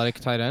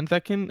athletic tight end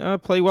that can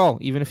play well,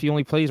 even if he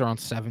only plays around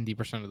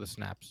 70% of the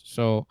snaps.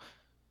 So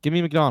give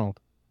me McDonald.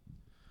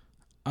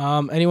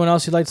 Anyone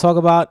else you'd like to talk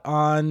about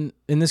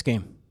in this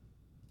game?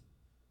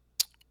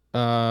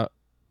 Not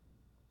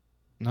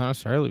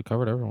necessarily. We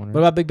covered everyone. Right? What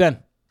about Big Ben?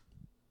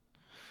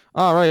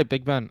 All right,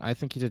 Big Ben. I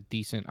think he's a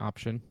decent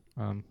option.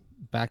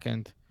 Back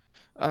end.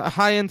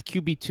 High end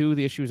QB2.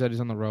 The issue is that he's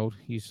on the road.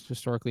 He's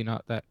historically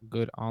not that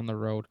good on the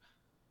road.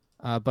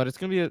 But it's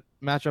going to be a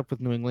matchup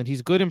with New England.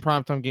 He's good in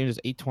primetime games.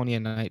 It's 8:20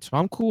 at night. So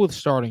I'm cool with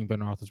starting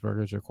Ben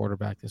Roethlisberger as your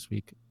quarterback this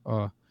week,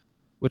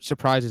 which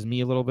surprises me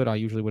a little bit. I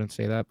usually wouldn't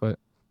say that, but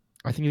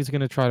I think he's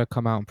going to try to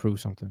come out and prove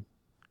something.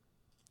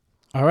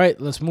 All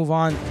right, let's move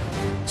on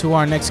to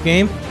our next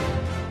game.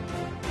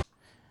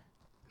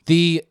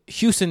 The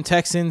Houston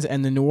Texans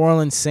and the New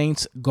Orleans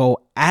Saints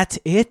go at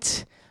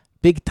it.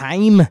 Big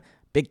time.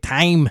 Big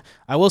time.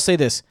 I will say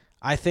this.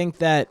 I think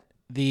that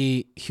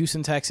the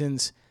Houston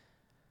Texans,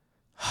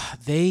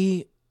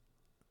 they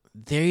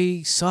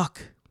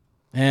suck.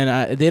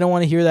 And they don't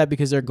want to hear that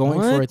because they're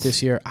going for it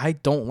this year. I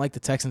don't like the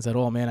Texans at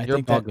all, man. I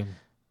think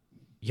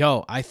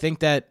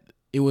that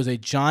it was a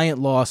giant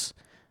loss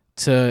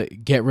to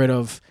get rid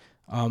of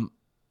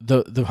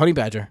the Honey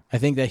Badger. I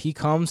think that he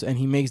comes and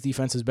he makes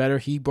defenses better.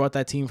 He brought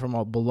that team from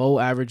a below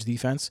average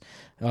defense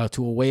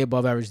to a way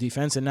above average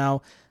defense, and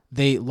now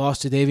they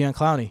lost to Davion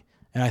Clowney,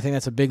 and I think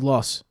that's a big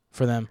loss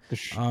for them.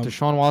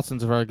 Deshaun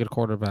Watson's a very good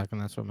quarterback,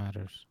 and that's what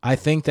matters. I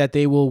think that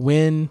they will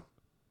win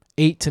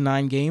 8 to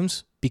 9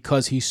 games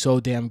because he's so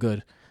damn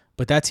good,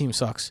 but that team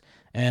sucks,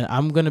 and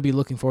I'm going to be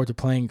looking forward to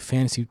playing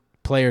fantasy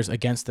players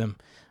against them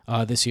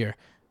this year.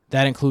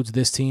 That includes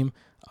this team.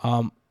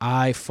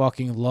 I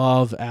fucking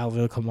love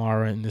Alvin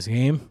Kamara in this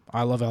game.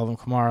 I love Alvin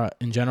Kamara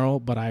in general,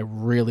 but I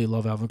really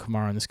love Alvin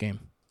Kamara in this game.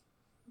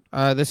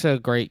 This is a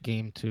great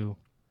game to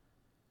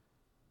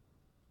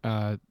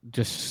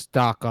just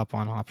stock up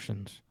on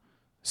options.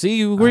 See,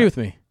 you agree with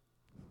me.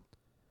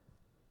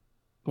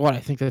 What? I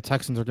think the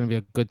Texans are going to be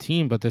a good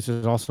team, but this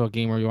is also a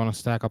game where you want to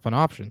stack up on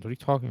options. What are you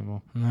talking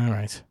about? All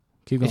right.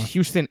 Keep going. It's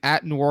Houston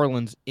at New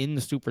Orleans in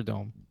the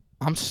Superdome.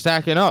 I'm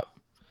stacking up.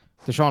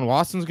 Deshaun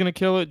Watson's going to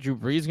kill it. Drew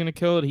Brees is going to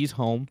kill it. He's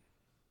home.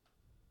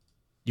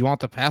 You want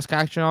the pass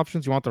action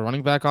options? You want the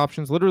running back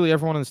options? Literally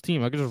everyone on this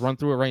team. I could just run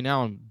through it right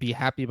now and be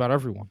happy about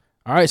everyone.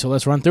 All right, so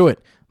let's run through it.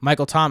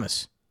 Michael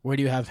Thomas, where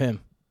do you have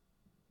him?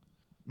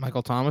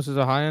 Michael Thomas is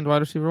a high-end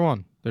wide receiver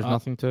one. There's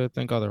nothing to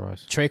think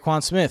otherwise.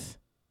 Tre'Quan Smith,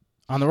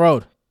 on the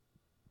road.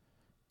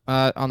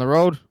 On the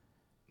road,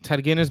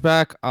 Ted Ginn is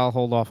back. I'll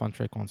hold off on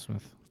Tre'Quan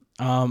Smith.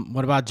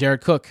 What about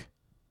Jared Cook?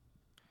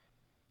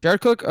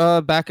 Jared Cook,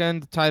 back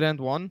end tight end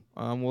one.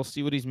 We'll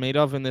see what he's made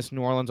of in this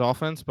New Orleans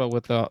offense, but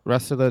with the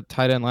rest of the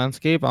tight end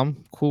landscape,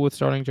 I'm cool with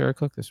starting Jared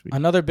Cook this week.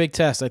 Another big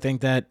test. I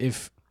think that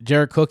if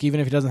Jared Cook,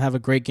 even if he doesn't have a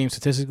great game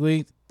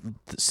statistically,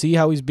 see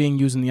how he's being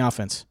used in the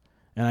offense,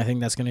 and I think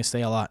that's going to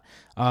stay a lot.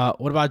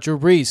 What about Drew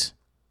Brees?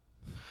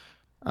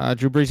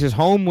 Drew Brees is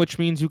home, which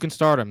means you can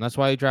start him. That's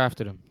why you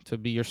drafted him, to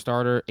be your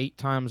starter 8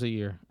 times a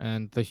year,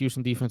 and the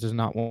Houston defense is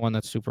not one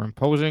that's super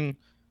imposing.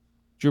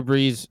 Drew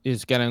Brees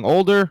is getting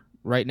older.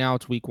 Right now,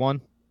 it's week 1,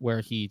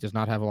 where he does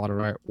not have a lot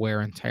of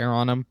wear and tear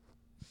on him.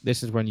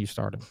 This is when you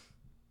start him.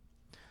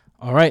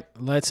 All right,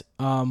 let's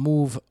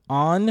move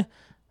on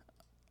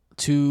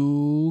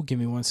to. Give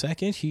me 1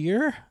 second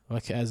here,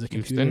 as the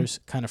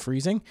computer's kind of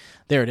freezing.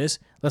 There it is.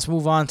 Let's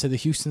move on to the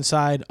Houston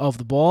side of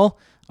the ball.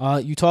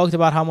 You talked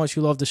about how much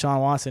you love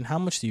Deshaun Watson. How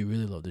much do you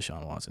really love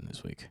Deshaun Watson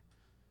this week?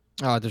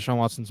 Deshaun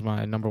Watson's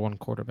my number 1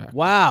 quarterback.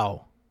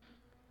 Wow.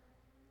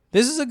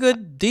 This is a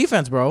good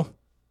defense, bro.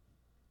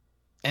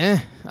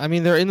 I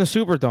mean, they're in the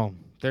Superdome.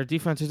 Their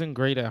defense isn't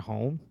great at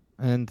home,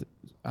 and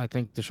I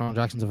think Deshaun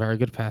Jackson's a very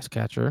good pass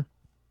catcher.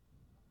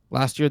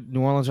 Last year,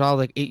 New Orleans allowed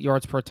like 8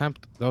 yards per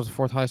attempt. That was the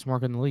 4th highest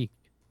mark in the league.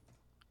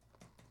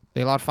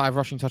 They allowed 5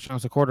 rushing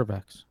touchdowns to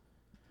quarterbacks.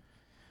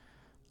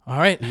 All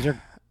right.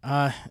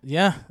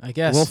 Yeah, I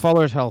guess. Will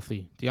Fuller's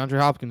healthy. DeAndre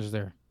Hopkins is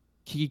there.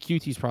 Kiki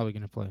QT's probably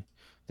going to play.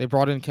 They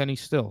brought in Kenny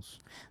Stills.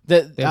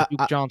 The, They have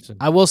Duke Johnson.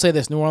 I will say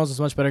this: New Orleans is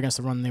much better against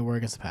the run than they were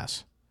against the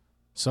pass.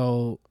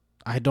 So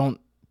I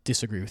don't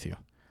disagree with you.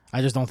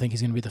 I just don't think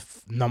he's going to be the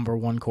number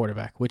one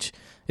quarterback, which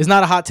is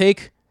not a hot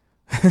take,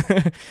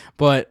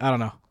 but I don't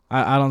know.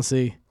 I don't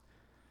see.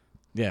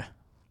 Yeah,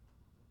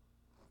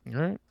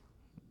 All right.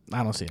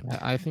 I don't see it.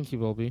 I think he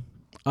will be.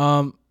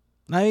 Now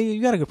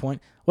you got a good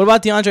point. What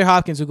about DeAndre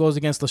Hopkins, who goes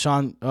against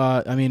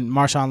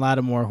Marshawn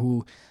Lattimore,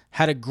 who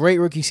had a great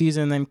rookie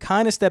season and then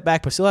kind of stepped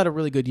back, but still had a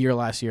really good year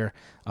last year.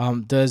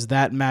 Does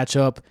that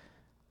matchup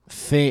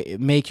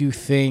make you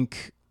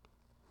think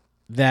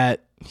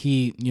that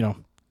he,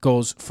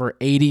 goes for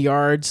 80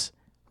 yards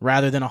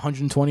rather than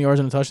 120 yards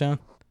and a touchdown?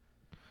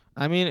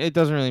 I mean, it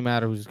doesn't really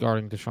matter who's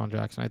guarding Deshaun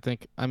Jackson.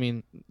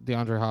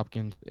 DeAndre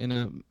Hopkins in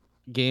a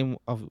game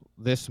of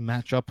this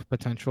matchup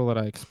potential that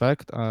I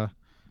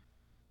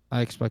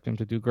expect him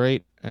to do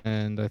great,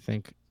 and I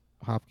think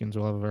Hopkins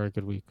will have a very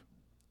good week.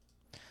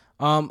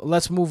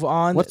 Let's move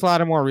on. What's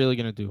Lattimore really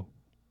going to do?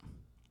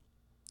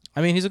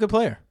 I mean, he's a good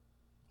player.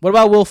 What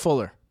about Will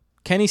Fuller?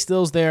 Kenny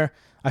Stills there.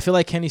 I feel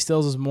like Kenny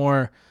Stills is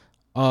more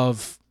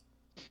of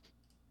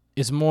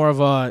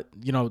a,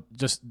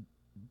 just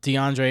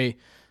DeAndre,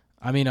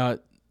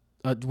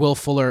 Will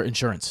Fuller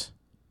insurance.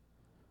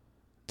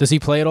 Does he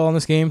play at all in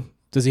this game?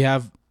 Does he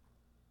have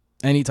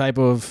any type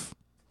of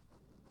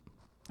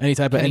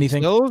anything? Kenny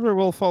Stills or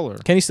Will Fuller?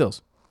 Kenny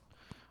Stills.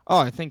 Oh,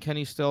 I think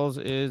Kenny Stills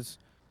is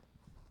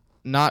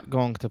not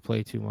going to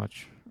play too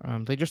much.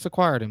 They just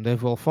acquired him. They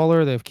have Will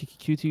Fuller. They have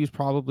Kiki QT, who's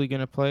probably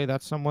going to play.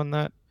 That's someone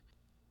that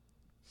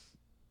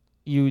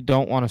you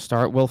don't want to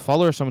start. Will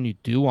Fuller is someone you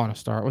do want to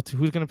start.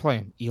 Who's going to play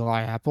him?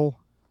 Eli Apple?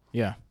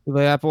 Yeah.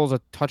 Eli Apple is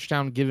a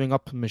touchdown-giving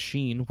up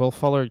machine. Will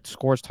Fuller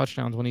scores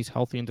touchdowns when he's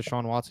healthy and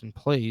Deshaun Watson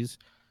plays.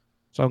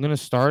 So I'm going to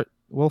start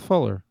Will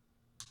Fuller.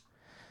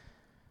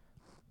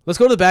 Let's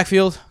go to the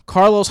backfield.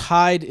 Carlos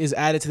Hyde is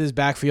added to this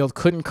backfield.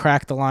 Couldn't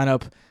crack the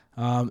lineup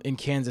in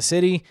Kansas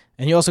City.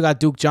 And you also got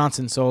Duke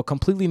Johnson. So a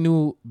completely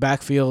new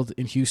backfield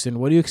in Houston.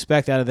 What do you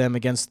expect out of them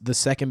against the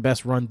second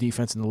best run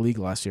defense in the league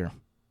last year?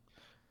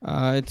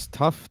 It's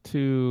tough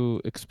to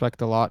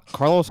expect a lot.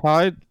 Carlos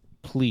Hyde,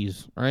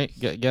 please, right?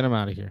 Get him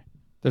out of here.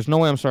 There's no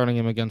way I'm starting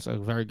him against a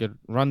very good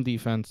run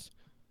defense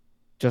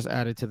just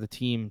added to the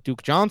team.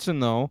 Duke Johnson,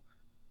 though,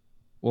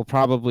 will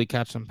probably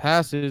catch some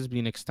passes, be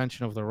an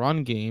extension of the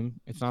run game.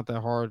 It's not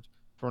that hard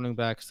for running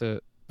backs to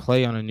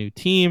play on a new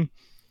team.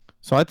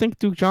 So I think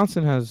Duke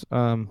Johnson has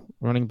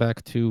running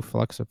back 2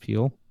 flex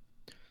appeal.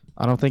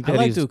 I don't think that I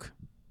like Duke.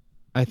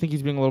 I think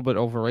he's being a little bit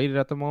overrated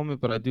at the moment,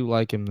 but I do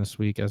like him this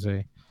week as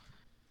a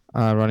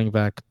running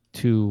back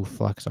 2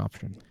 flex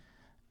option.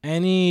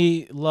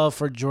 Any love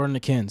for Jordan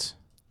Akins?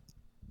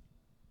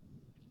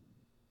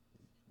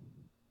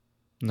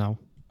 No.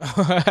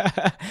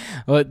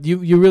 Well,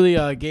 you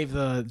really gave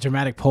the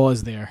dramatic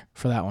pause there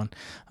for that one.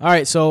 All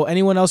right, so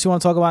anyone else you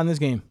want to talk about in this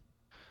game?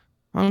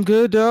 I'm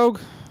good, dog.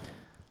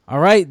 All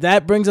right,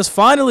 that brings us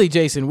finally,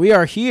 Jason. We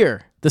are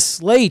here. The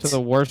slate To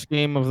the worst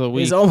game of the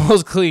week. is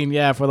almost clean.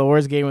 Yeah, for the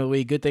worst game of the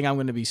week. Good thing I'm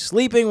going to be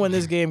sleeping when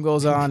this game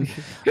goes on.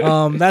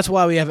 That's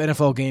why we have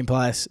NFL Game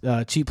Pass.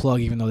 Cheap plug,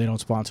 even though they don't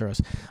sponsor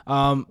us.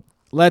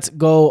 Let's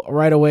go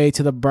right away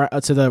to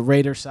the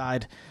Raiders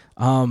side.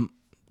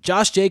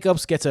 Josh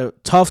Jacobs gets a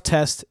tough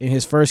test in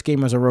his first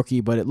game as a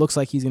rookie, but it looks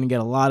like he's going to get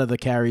a lot of the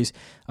carries.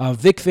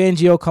 Vic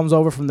Fangio comes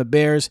over from the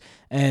Bears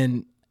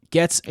and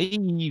gets Vic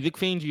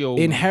Fangio.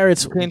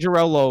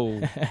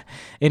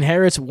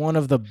 inherits one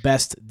of the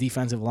best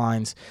defensive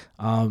lines.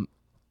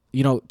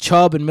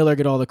 Chubb and Miller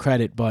get all the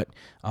credit, but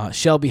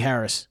Shelby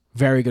Harris,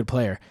 very good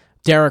player.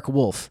 Derek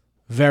Wolfe,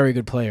 very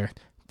good player.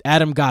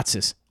 Adam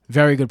Gotsis,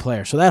 very good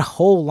player. So that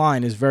whole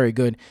line is very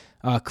good.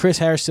 Chris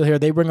Harris still here.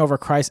 They bring over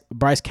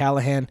Bryce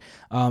Callahan.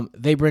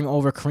 They bring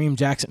over Kareem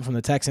Jackson from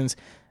the Texans.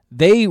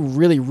 They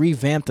really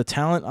revamped the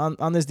talent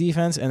on this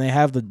defense, and they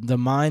have the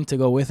mind to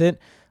go with it.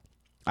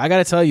 I got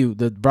to tell you,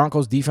 the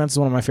Broncos defense is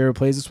one of my favorite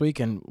plays this week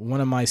and one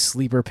of my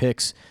sleeper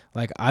picks.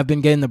 Like, I've been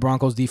getting the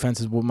Broncos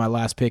defense as my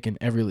last pick in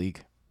every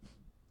league.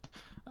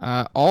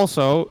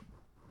 Also,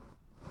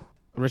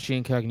 Richie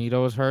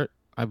Incognito is hurt.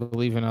 I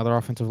believe another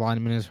offensive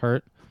lineman is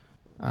hurt.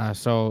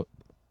 So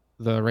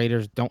the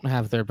Raiders don't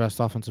have their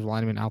best offensive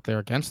lineman out there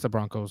against the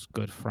Broncos'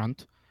 good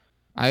front.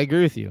 I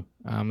agree with you.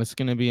 It's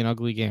going to be an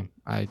ugly game.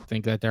 I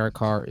think that Derek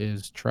Carr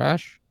is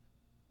trash.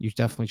 You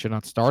definitely should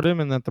not start him,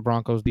 and that the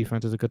Broncos'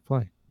 defense is a good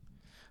play.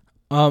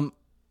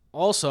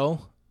 Also,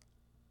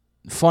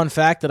 fun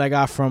fact that I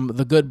got from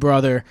the good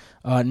brother,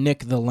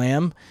 Nick the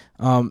Lamb.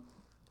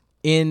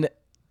 In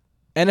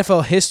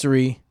NFL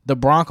history, the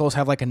Broncos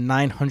have like a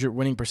 900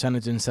 winning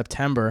percentage in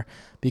September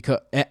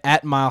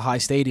at Mile High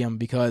Stadium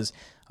because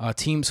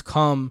teams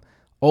come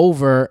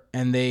over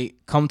and they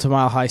come to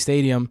Mile High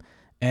Stadium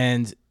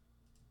and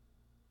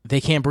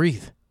they can't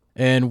breathe.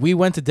 And we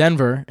went to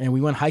Denver and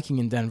we went hiking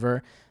in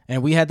Denver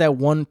and we had that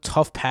one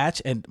tough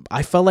patch and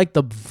I felt like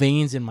the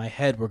veins in my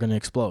head were going to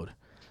explode.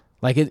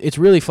 Like it's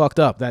really fucked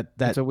up.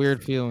 It's a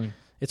weird feeling.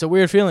 It's a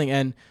weird feeling.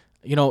 And,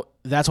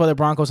 that's why the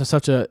Broncos are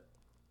such a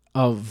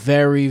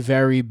very,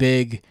 very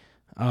big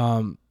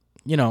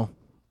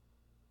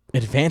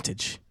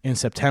advantage in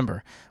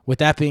September. With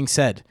that being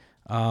said,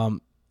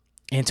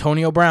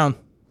 Antonio Brown,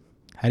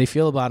 how do you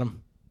feel about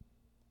him?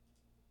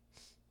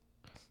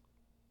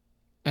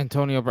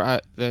 Antonio Brown.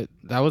 That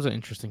was an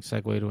interesting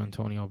segue to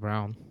Antonio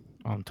Brown.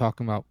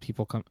 Talking about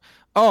people come.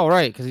 Oh,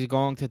 right, because he's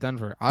going to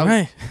Denver.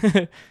 Right.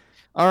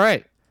 All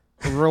right.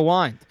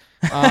 Rewind.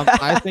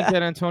 I think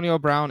that Antonio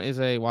Brown is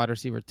a wide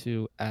receiver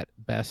 2 at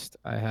best.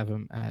 I have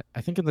him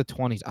I think in the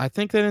 20s. I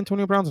think that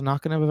Antonio Brown's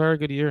not going to have a very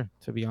good year,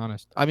 to be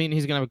honest. I mean,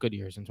 he's going to have a good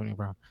year, Antonio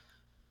Brown.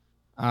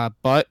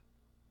 But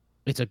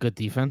it's a good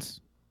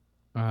defense.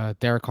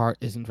 Derek Carr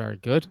isn't very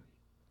good.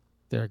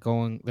 They're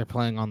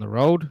playing on the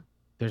road.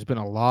 There's been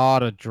a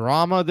lot of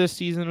drama this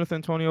season with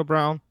Antonio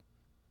Brown.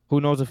 Who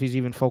knows if he's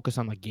even focused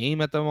on the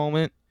game at the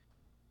moment.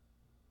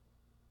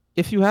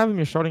 If you have him,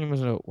 you're starting him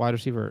as a wide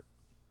receiver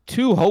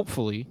 2,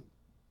 hopefully.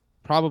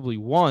 Probably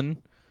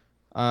 1.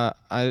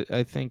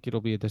 I think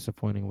it'll be a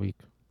disappointing week.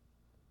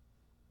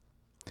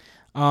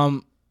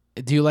 Do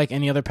you like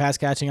any other pass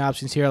catching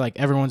options here? Like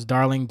everyone's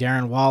darling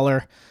Darren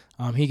Waller.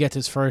 He gets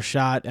his first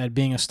shot at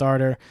being a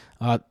starter.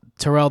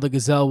 Terrell the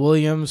Gazelle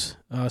Williams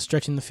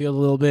stretching the field a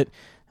little bit.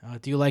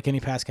 Do you like any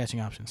pass catching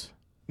options?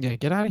 Yeah,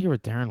 get out of here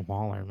with Darren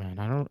Waller,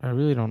 man. I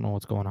really don't know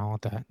what's going on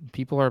with that.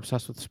 People are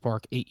obsessed with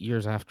Spark 8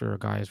 years after a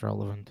guy is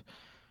relevant.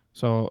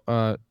 So,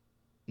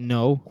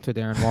 no to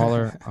Darren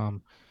Waller.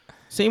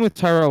 Same with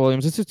Tyrell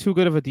Williams. This is too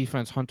good of a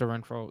defense, Hunter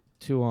Renfrow,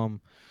 to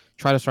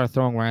try to start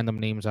throwing random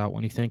names out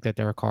when you think that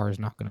Derek Carr is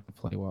not going to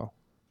play well.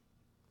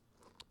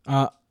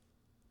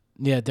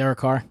 Yeah, Derek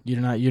Carr. You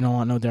don't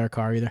want no Derek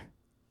Carr either.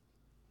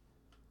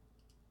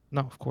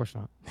 No, of course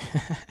not.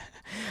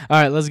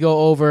 All right, let's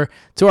go over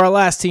to our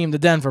last team, the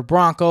Denver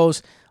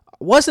Broncos.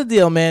 What's the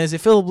deal, man? Is it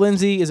Philip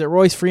Lindsay? Is it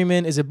Royce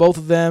Freeman? Is it both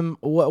of them?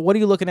 What are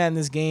you looking at in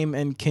this game?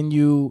 And can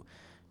you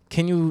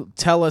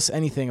tell us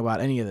anything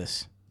about any of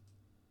this?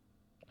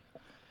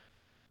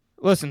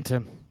 Listen,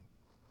 Tim.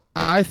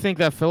 I think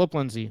that Philip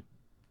Lindsay.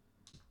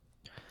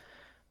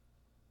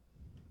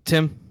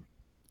 Tim.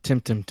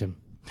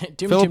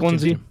 Philip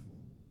Lindsay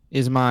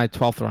is my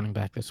 12th running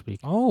back this week.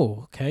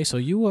 Oh, okay. So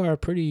you are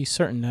pretty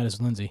certain that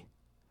is Lindsay.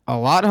 A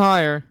lot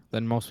higher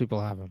than most people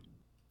have him.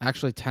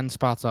 Actually, 10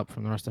 spots up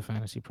from the rest of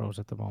Fantasy Pros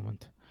at the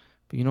moment.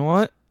 But you know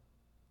what?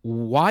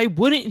 Why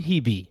wouldn't he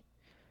be?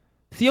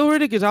 Theo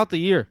Riddick is out the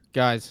year,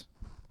 guys.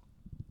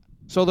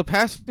 So the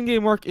passing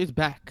game work is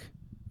back.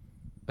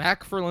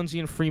 Back for Lindsay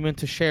and Freeman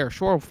to share.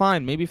 Sure,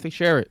 fine. Maybe if they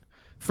share it.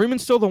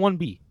 Freeman's still the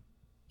 1B.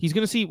 He's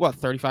going to see,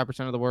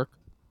 35% of the work?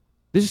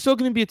 This is still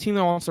going to be a team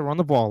that wants to run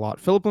the ball a lot.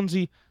 Philip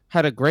Lindsay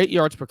had a great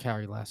yards per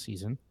carry last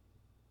season.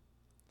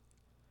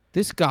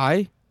 This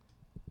guy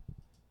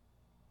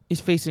is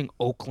facing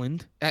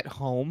Oakland at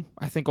home.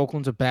 I think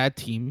Oakland's a bad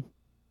team.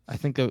 I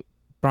think the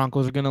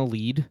Broncos are going to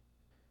lead.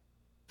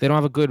 They don't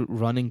have a good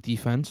running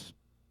defense.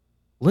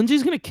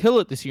 Lindsay's going to kill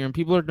it this year, and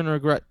people are going to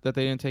regret that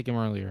they didn't take him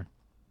earlier.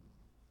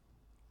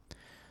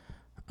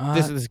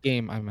 This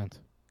game, I meant.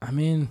 I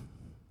mean,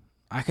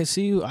 I could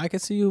see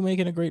you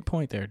making a great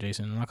point there,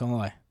 Jason. I'm not going to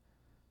lie.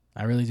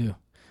 I really do.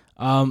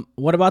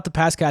 What about the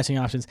pass catching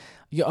options?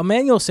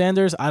 Emmanuel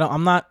Sanders,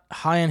 I'm not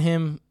high on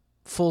him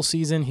full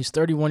season. He's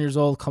 31 years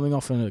old, coming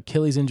off an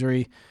Achilles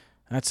injury.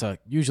 That's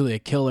usually a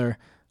killer.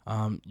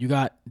 You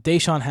got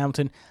Deshaun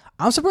Hamilton.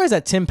 I'm surprised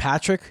that Tim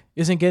Patrick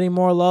isn't getting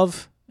more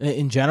love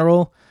in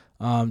general.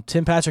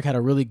 Tim Patrick had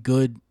a really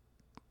good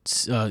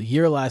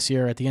year last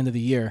year at the end of the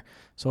year,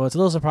 so it's a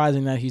little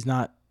surprising that he's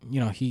not.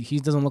 He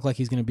doesn't look like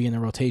he's going to be in the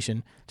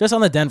rotation, just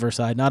on the Denver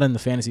side, not in the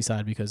fantasy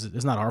side, because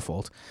it's not our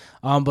fault.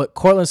 But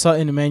Cortland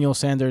Sutton, Emmanuel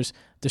Sanders,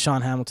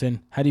 Deshaun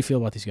Hamilton, how do you feel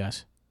about these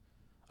guys?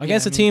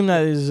 Against a team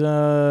that is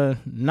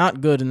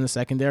not good in the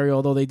secondary,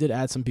 although they did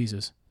add some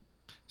pieces.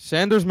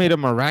 Sanders made a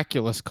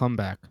miraculous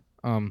comeback.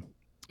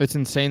 It's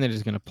insane that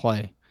he's going to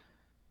play.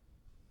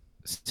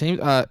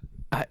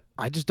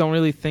 I just don't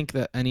really think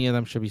that any of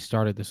them should be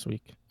started this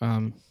week.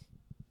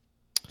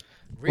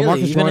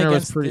 Really, even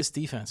against this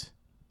defense?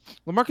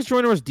 LaMarcus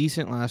Joyner was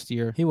decent last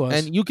year. He was.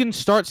 And you can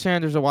start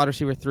Sanders a wide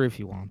receiver 3 if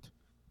you want.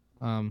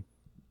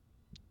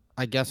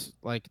 I guess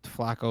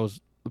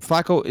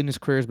Flacco in his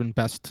career has been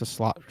best to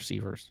slot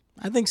receivers.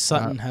 I think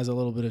Sutton has a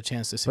little bit of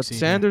chance to succeed. But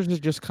Sanders is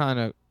just kind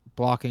of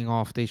blocking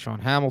off Deshaun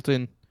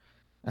Hamilton.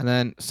 And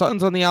then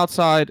Sutton's on the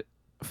outside.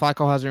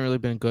 Flacco hasn't really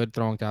been good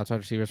throwing to outside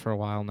receivers for a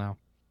while now.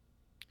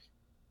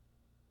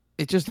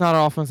 It's just not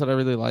an offense that I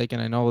really like,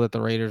 and I know that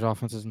the Raiders'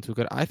 offense isn't too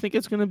good. I think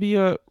it's going to be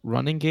a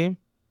running game.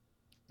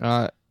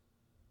 I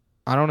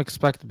don't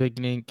expect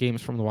big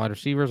games from the wide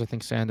receivers. I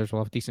think Sanders will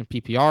have decent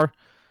PPR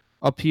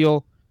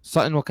appeal.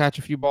 Sutton will catch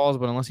a few balls,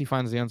 but unless he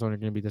finds the end zone, you're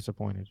going to be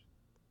disappointed.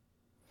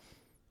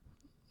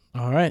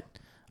 All right.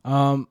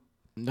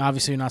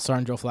 Obviously, you're not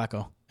starting Joe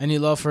Flacco. Any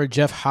love for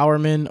Jeff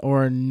Howerman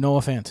or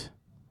Noah Fant?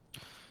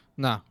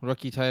 Nah,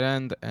 rookie tight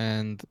end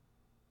and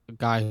a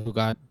guy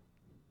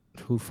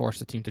who forced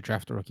the team to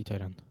draft a rookie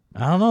tight end.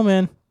 I don't know,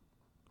 man.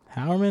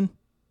 Howerman?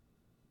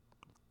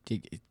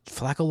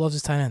 Flacco loves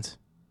his tight ends.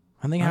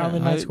 I think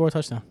Howerman might score a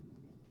touchdown.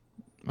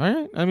 All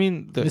right. I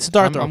mean, it's a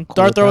dart throw.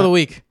 Dart throw of the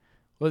week.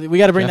 We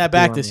got to bring that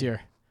back this year.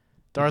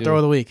 Dart throw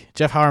of the week.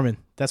 Jeff Harmon.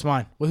 That's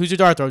mine. Well, who's your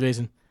dart throw,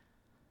 Jason?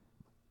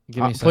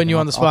 Give me a second. Putting you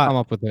on the spot.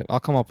 I'll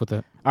come up with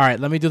it. All right,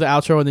 let me do the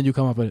outro and then you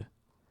come up with it.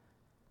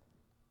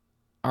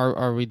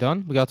 Are we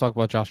done? We got to talk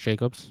about Josh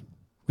Jacobs.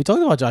 We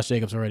talked about Josh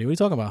Jacobs already. What are you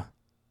talking about?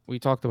 We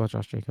talked about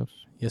Josh Jacobs.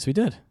 Yes, we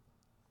did.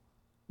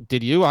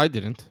 Did you? I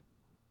didn't.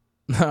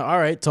 All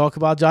right, talk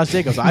about Josh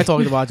Jacobs. I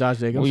talked about Josh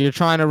Jacobs. Well, you're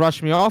trying to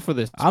rush me off with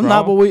this. I'm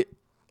not, but we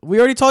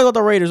already talked about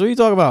the Raiders. What are you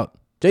talking about?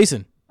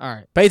 Jason. All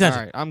right. Pay attention.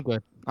 All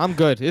right, I'm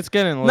good. It's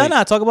getting late.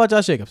 No, talk about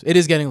Josh Jacobs. It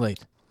is getting late.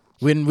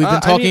 We've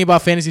been talking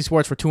about fantasy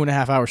sports for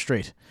 2.5 hours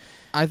straight.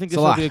 I think this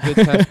will be a good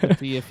test to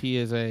see if he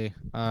is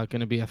going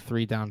to be a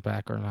 3-down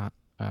back or not.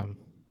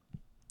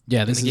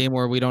 Yeah, this is a game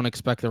where we don't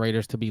expect the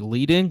Raiders to be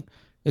leading.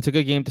 It's a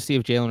good game to see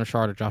if Jalen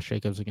Richard or Josh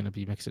Jacobs are going to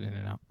be mixing in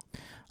and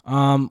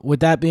out. With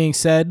that being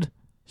said,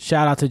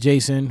 shout out to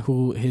Jason,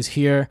 who is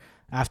here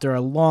after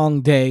a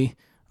long day,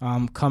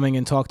 coming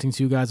and talking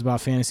to you guys about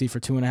fantasy for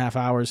 2.5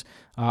 hours.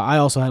 I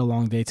also had a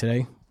long day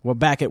today. We're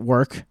back at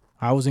work.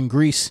 I was in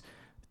Greece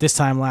this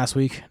time last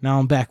week. Now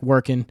I'm back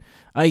working.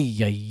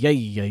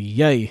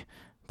 Ay.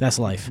 That's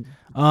life.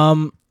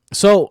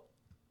 So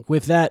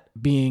with that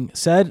being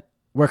said,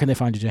 where can they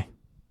find you, Jay?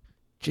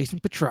 Jason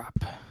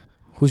Petrop.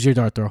 Who's your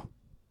dart throw?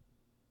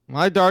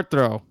 My dart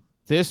throw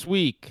this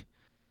week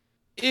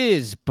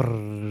is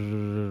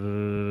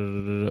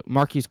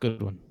Marquise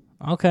Goodwin.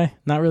 Okay,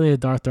 not really a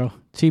dart throw.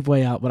 Cheap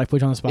way out, but I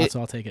put you on the spot, so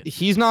I'll take it.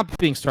 He's not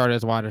being started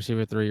as wide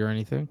receiver 3 or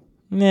anything.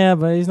 Yeah,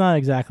 but he's not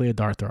exactly a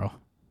dart throw.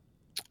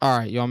 All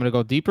right, you want me to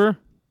go deeper?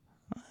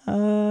 Yeah,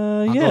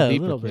 a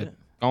little bit.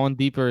 Going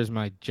deeper is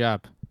my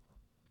job.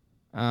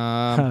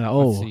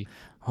 Let's see.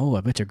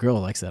 I bet your girl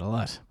likes that a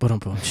lot.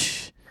 Boom.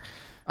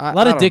 A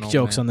lot of dick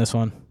jokes on this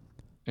one.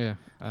 Yeah.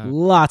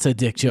 Lots of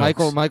dick jokes.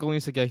 Michael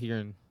needs to get here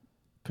and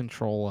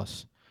control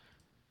us.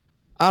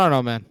 I don't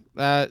know,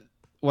 man.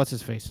 What's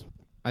his face?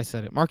 I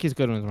said it. Marquise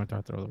Goodwin is my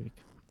dart throw of the week.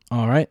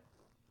 All right,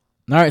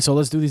 so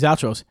let's do these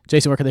outros.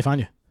 Jason, where can they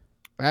find you?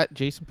 At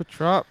Jason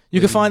Petrop. You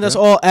can find us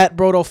all at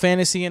Brodo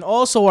Fantasy and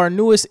also our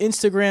newest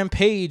Instagram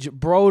page,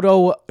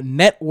 Brodo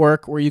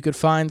Network, where you could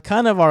find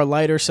kind of our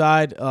lighter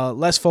side,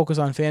 less focused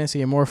on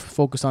fantasy and more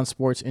focused on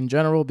sports in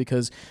general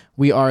because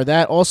we are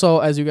that. Also,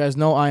 as you guys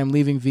know, I am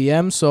leaving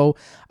VM, so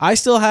I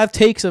still have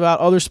takes about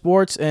other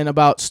sports and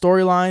about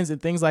storylines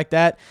and things like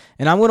that,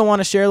 and I'm going to want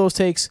to share those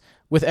takes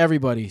with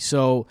everybody.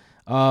 So,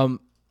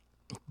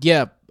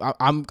 yeah,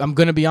 I'm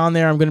going to be on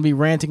there. I'm going to be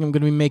ranting. I'm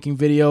going to be making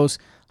videos.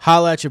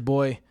 Holla at your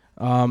boy.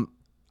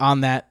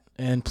 On that,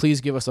 and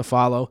please give us a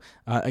follow.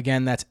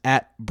 Again, that's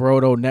at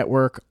Brodo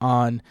Network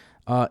on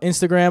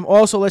Instagram.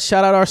 Also, let's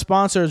shout out our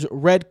sponsors,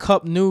 Red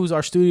Cup News,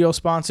 our studio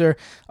sponsor,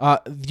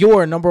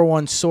 your number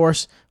one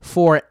source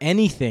for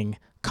anything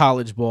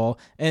college ball.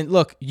 And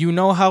look, you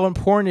know how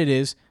important it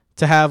is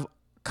to have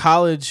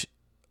college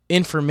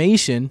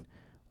information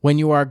when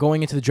you are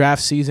going into the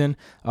draft season.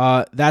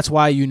 That's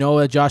why you know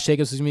that Josh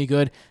Jacobs is going to be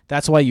good.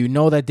 That's why you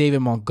know that David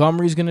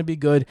Montgomery is going to be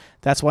good.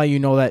 That's why you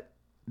know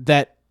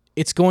that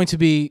it's going to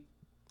be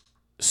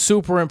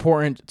super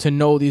important to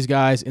know these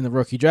guys in the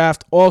rookie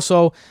draft.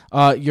 Also,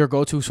 your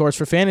go-to source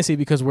for fantasy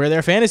because we're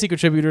their fantasy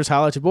contributors.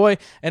 Holla at your boy.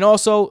 And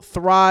also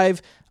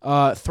Thrive,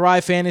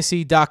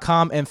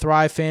 thrivefantasy.com, and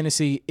Thrive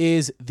Fantasy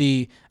is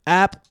the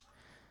app.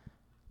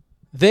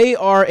 They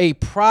are a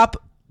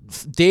prop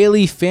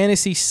daily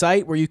fantasy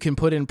site where you can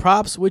put in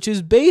props, which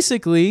is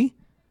basically,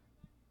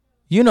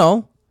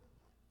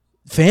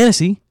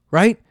 fantasy,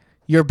 right?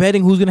 You're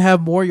betting who's going to have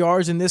more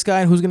yards than this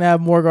guy and who's going to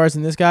have more yards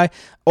than this guy.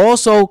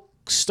 Also,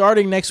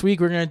 starting next week,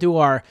 we're going to do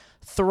our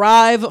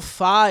Thrive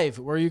 5,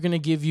 where you're going to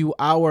give you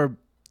our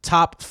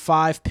top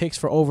 5 picks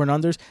for over and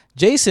unders.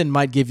 Jason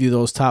might give you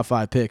those top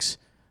 5 picks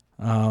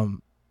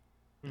on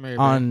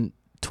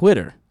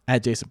Twitter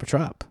at Jason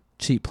Petrop.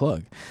 Cheap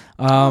plug.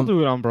 I'll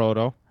do it on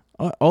Brodo.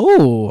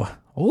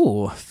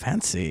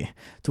 Fancy.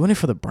 Doing it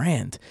for the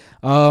brand.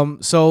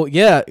 So,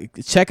 yeah,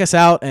 check us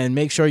out and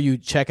make sure you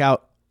check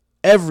out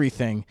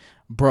everything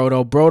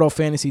Brodo,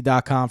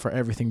 BrodoFantasy.com for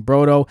everything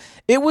Brodo.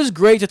 It was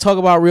great to talk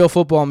about real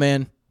football,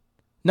 man.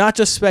 Not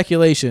just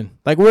speculation.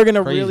 Like, we're going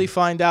to really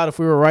find out if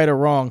we were right or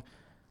wrong.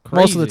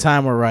 Crazy. Most of the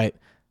time, we're right.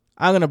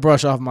 I'm going to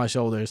brush off my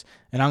shoulders,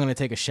 and I'm going to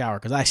take a shower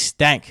because I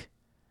stank.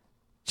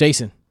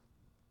 Jason.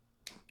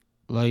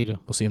 Later.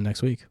 We'll see him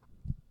next week.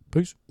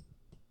 Peace.